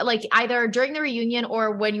him though? Like either during the reunion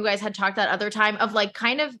or when you guys had talked that other time of like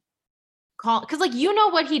kind of call, because like you know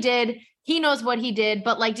what he did, he knows what he did,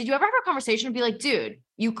 but like did you ever have a conversation and be like, dude,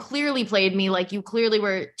 you clearly played me, like you clearly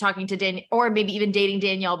were talking to Danielle or maybe even dating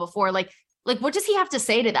Danielle before, like what does he have to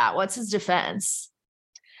say to that? What's his defense?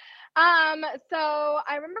 So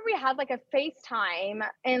I remember we had like a FaceTime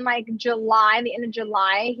in like July, the end of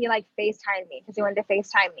July. He like FaceTimed me because he wanted to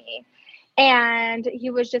FaceTime me. And he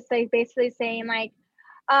was just like basically saying like,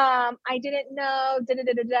 I didn't know,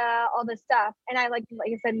 all this stuff. And I like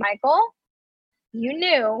I said, Michael, you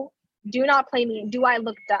knew, do not play me. Do I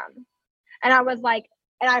look dumb? And I was like,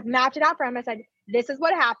 and I've mapped it out for him. I said, this is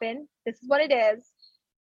what happened. This is what it is.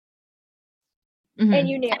 Mm-hmm. And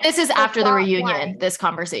you knew. And this is after the reunion, this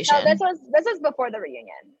conversation. No, this was before the reunion.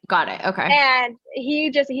 Got it. Okay. And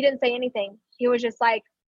he didn't say anything. He was just like,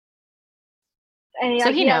 and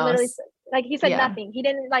so he knows. Literally, like he said nothing. He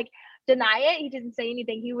didn't like deny it. He didn't say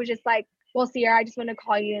anything. He was just like, well, Sierra, I just want to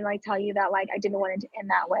call you and like tell you that like I didn't want it to end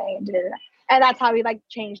that way. And that's how he like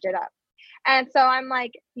changed it up. And so I'm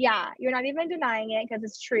like, yeah, you're not even denying it because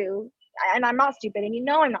it's true. And I'm not stupid. And you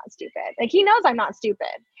know I'm not stupid. Like he knows I'm not stupid.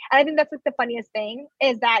 And I think that's like the funniest thing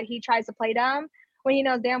is that he tries to play dumb when he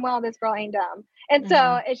knows damn well this girl ain't dumb. And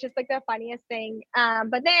so it's just like the funniest thing.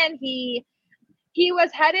 But then he was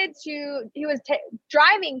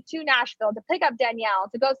driving to Nashville to pick up Danielle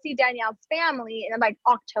to go see Danielle's family in like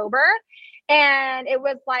October. And it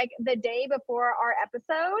was like the day before our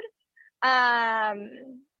episode.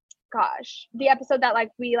 The episode that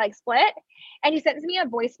like we like split, and he sends me a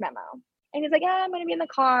voice memo and he's like, yeah, I'm going to be in the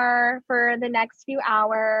car for the next few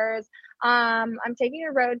hours. I'm taking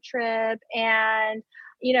a road trip and,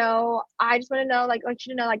 you know, I just want to know, like you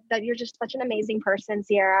to know, like that you're just such an amazing person,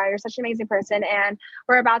 Sierra, you're such an amazing person. And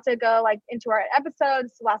we're about to go like into our episode,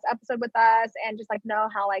 this is the last episode with us, and just like know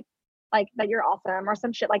how like that you're awesome or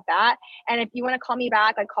some shit like that. And if you want to call me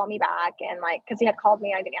back, like call me back. And like, cause he had called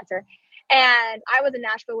me, I didn't answer. And I was in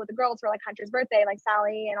Nashville with the girls for like Hunter's birthday, like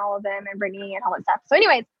Sally and all of them and Brittany and all that stuff. So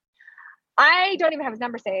anyways, I don't even have his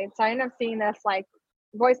number saved. So I ended up seeing this like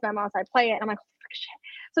voice memo. So I play it and I'm like, oh, fuck shit.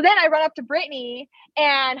 So then I run up to Brittany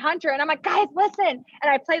and Hunter and I'm like, guys, listen. And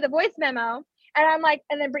I play the voice memo and I'm like,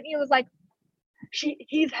 and then Brittany was like,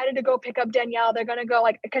 he's headed to go pick up Danielle. They're going to go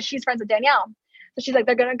like, cause she's friends with Danielle. So she's like,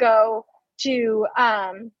 they're going to go to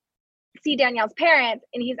see Danielle's parents.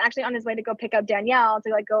 And he's actually on his way to go pick up Danielle to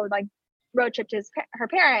like go like road trip to her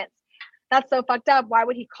parents. That's so fucked up. Why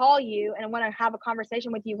would he call you and want to have a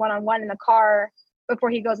conversation with you one-on-one in the car before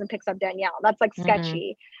he goes and picks up Danielle? That's like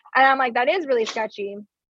sketchy. And I'm like, that is really sketchy.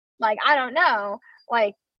 Like, I don't know.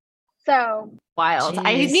 Like, so wild. Jeez.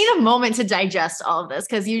 I need a moment to digest all of this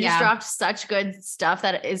because you just dropped such good stuff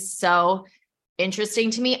that is so interesting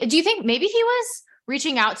to me. Do you think maybe he was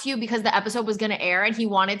reaching out to you because the episode was going to air and he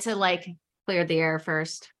wanted to like clear the air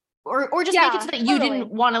first? Or just make it so that you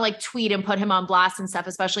didn't want to like tweet and put him on blast and stuff,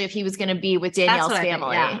 especially if he was going to be with Danielle's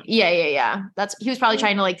family. Yeah. He was probably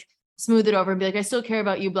trying to like smooth it over and be like, I still care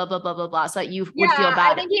about you, blah, blah, blah, blah, blah. So that you would feel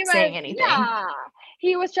bad saying anything. Yeah.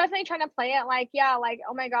 He was definitely trying to play it like, like,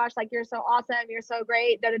 oh my gosh, like you're so awesome. You're so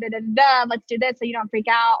great. Let's do this so you don't freak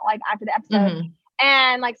out like after the episode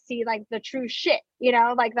and like see like the true shit, you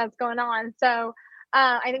know, like that's going on. So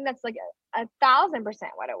I think that's like 1,000%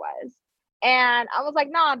 what it was. And I was like,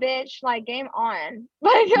 nah, bitch, like game on.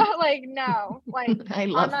 Like no. Like I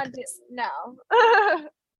love this. No.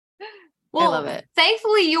 Well, I love it.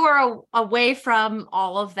 Thankfully, you are away from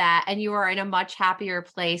all of that and you are in a much happier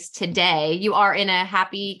place today. You are in a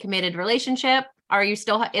happy, committed relationship. Are you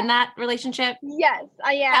still in that relationship? Yes,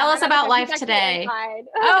 I am. Tell us about life today.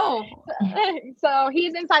 So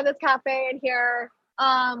he's inside this cafe in here.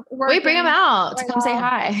 Wait, bring him out to come say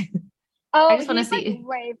hi. Oh, I just want to he's see. Like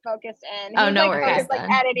way focused in. Oh, He's no like worries. focused, like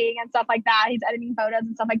editing and stuff like that. He's editing photos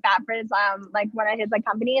and stuff like that for his like one of his like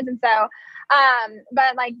companies. And so,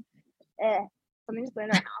 but like, something just blew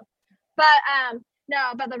in our house. But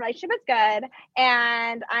no, but the relationship is good,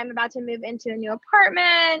 and I'm about to move into a new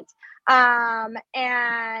apartment.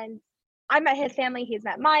 And I met his family. He's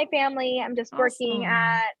met my family. I'm just working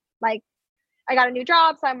at like. I got a new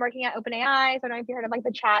job, so I'm working at OpenAI. So I don't know if you heard of like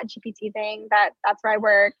the Chat GPT thing. That's where I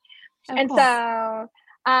work. And cool. so,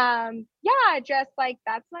 yeah, just like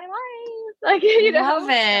that's my life. Like, you know, love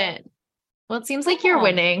it. Well, it seems like you're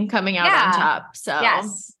winning, coming out on top. So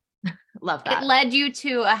yes, love that. It led you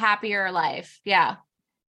to a happier life. Yeah.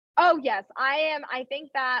 Oh yes, I am. I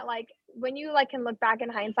think that like when you like can look back in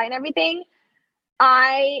hindsight and everything,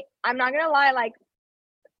 I'm not gonna lie, like.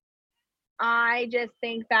 I just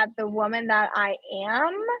think that the woman that I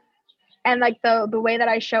am and like the way that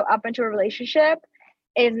I show up into a relationship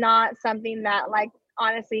is not something that like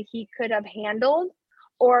honestly he could have handled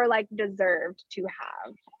or like deserved to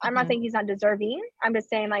have. I'm not saying he's not deserving. I'm just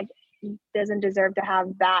saying like he doesn't deserve to have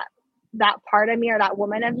that part of me or that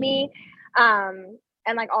woman of me. And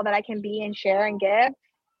like all that I can be and share and give.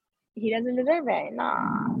 He doesn't deserve it.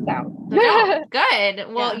 Nah. So no,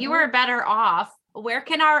 good. Well, you were better off. Where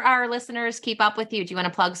can our listeners keep up with you? Do you want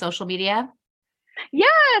to plug social media? Yeah,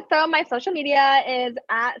 so my social media is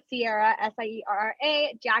at Sierra,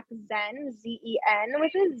 SIERRA, Jack Zen, ZEN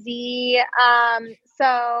with a Z.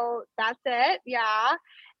 So that's it. Yeah.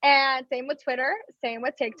 And same with Twitter, same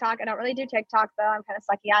with TikTok. I don't really do TikTok though. I'm kind of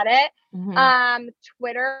sucky at it. Mm-hmm.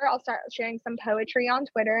 Twitter, I'll start sharing some poetry on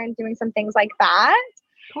Twitter and doing some things like that.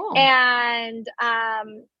 Cool. And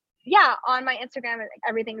yeah, on my Instagram,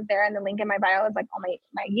 everything's there, and the link in my bio is like all my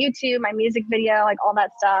YouTube, my music video, like all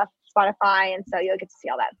that stuff, Spotify, and so you'll get to see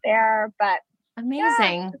all that there. But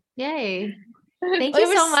amazing. Yeah. Yay. Thank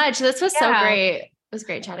you so much. This was so great. It was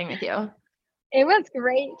great chatting with you. It was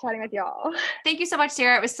great chatting with y'all. Thank you so much,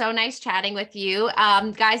 Sierra. It was so nice chatting with you.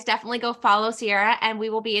 Guys, definitely go follow Sierra, and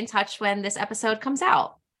we will be in touch when this episode comes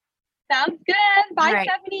out. Sounds good. Bye, right.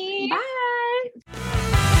 Stephanie. Bye.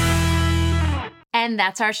 And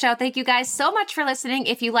that's our show. Thank you guys so much for listening.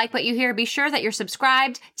 If you like what you hear, be sure that you're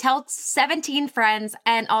subscribed, tell 17 friends,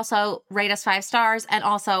 and also rate us 5 stars, and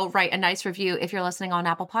also write a nice review if you're listening on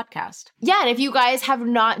Apple Podcast. Yeah, and if you guys have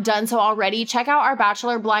not done so already, check out our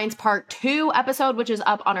Bachelor Blinds Part 2 episode, which is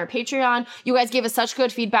up on our Patreon. You guys gave us such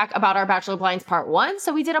good feedback about our Bachelor Blinds Part 1,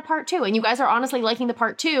 so we did a Part 2, and you guys are honestly liking the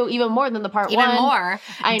Part 2 even more than the Part 1. Even more.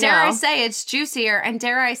 I know. Dare I say it's juicier, and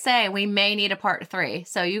dare I say we may need a Part 3.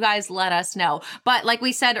 So you guys let us know. But like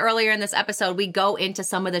we said earlier in this episode, we go into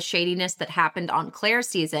some of the shadiness that happened on Claire's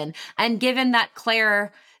season. And given that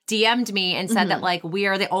Claire DM'd me and said that like we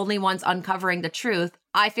are the only ones uncovering the truth,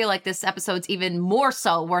 I feel like this episode's even more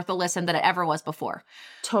so worth a listen than it ever was before.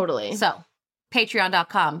 Totally. So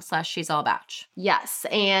patreon.com/she'sallbatch. Yes.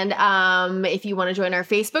 And if you want to join our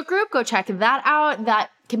Facebook group, go check that out. That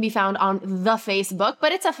can be found on the Facebook,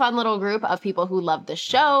 but it's a fun little group of people who love the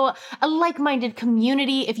show, a like-minded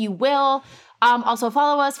community, if you will. Also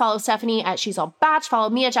follow us, follow Stephanie at She's All Batch,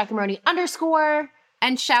 follow me at _.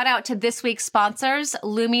 And shout out to this week's sponsors,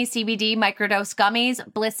 Lumi CBD Microdose Gummies,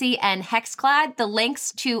 Blissy, and Hexclad. The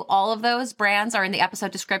links to all of those brands are in the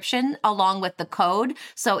episode description, along with the code.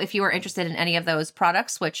 So if you are interested in any of those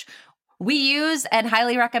products, which we use and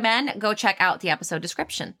highly recommend, go check out the episode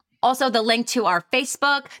description. Also, the link to our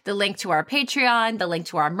Facebook, the link to our Patreon, the link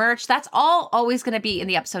to our merch, that's all always going to be in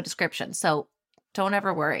the episode description. So don't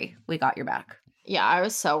ever worry. We got your back. Yeah, I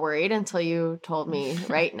was so worried until you told me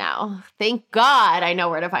right now. Thank God I know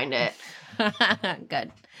where to find it.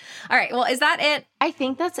 Good. All right. Well, is that it? I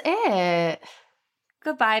think that's it.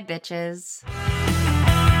 Goodbye, bitches.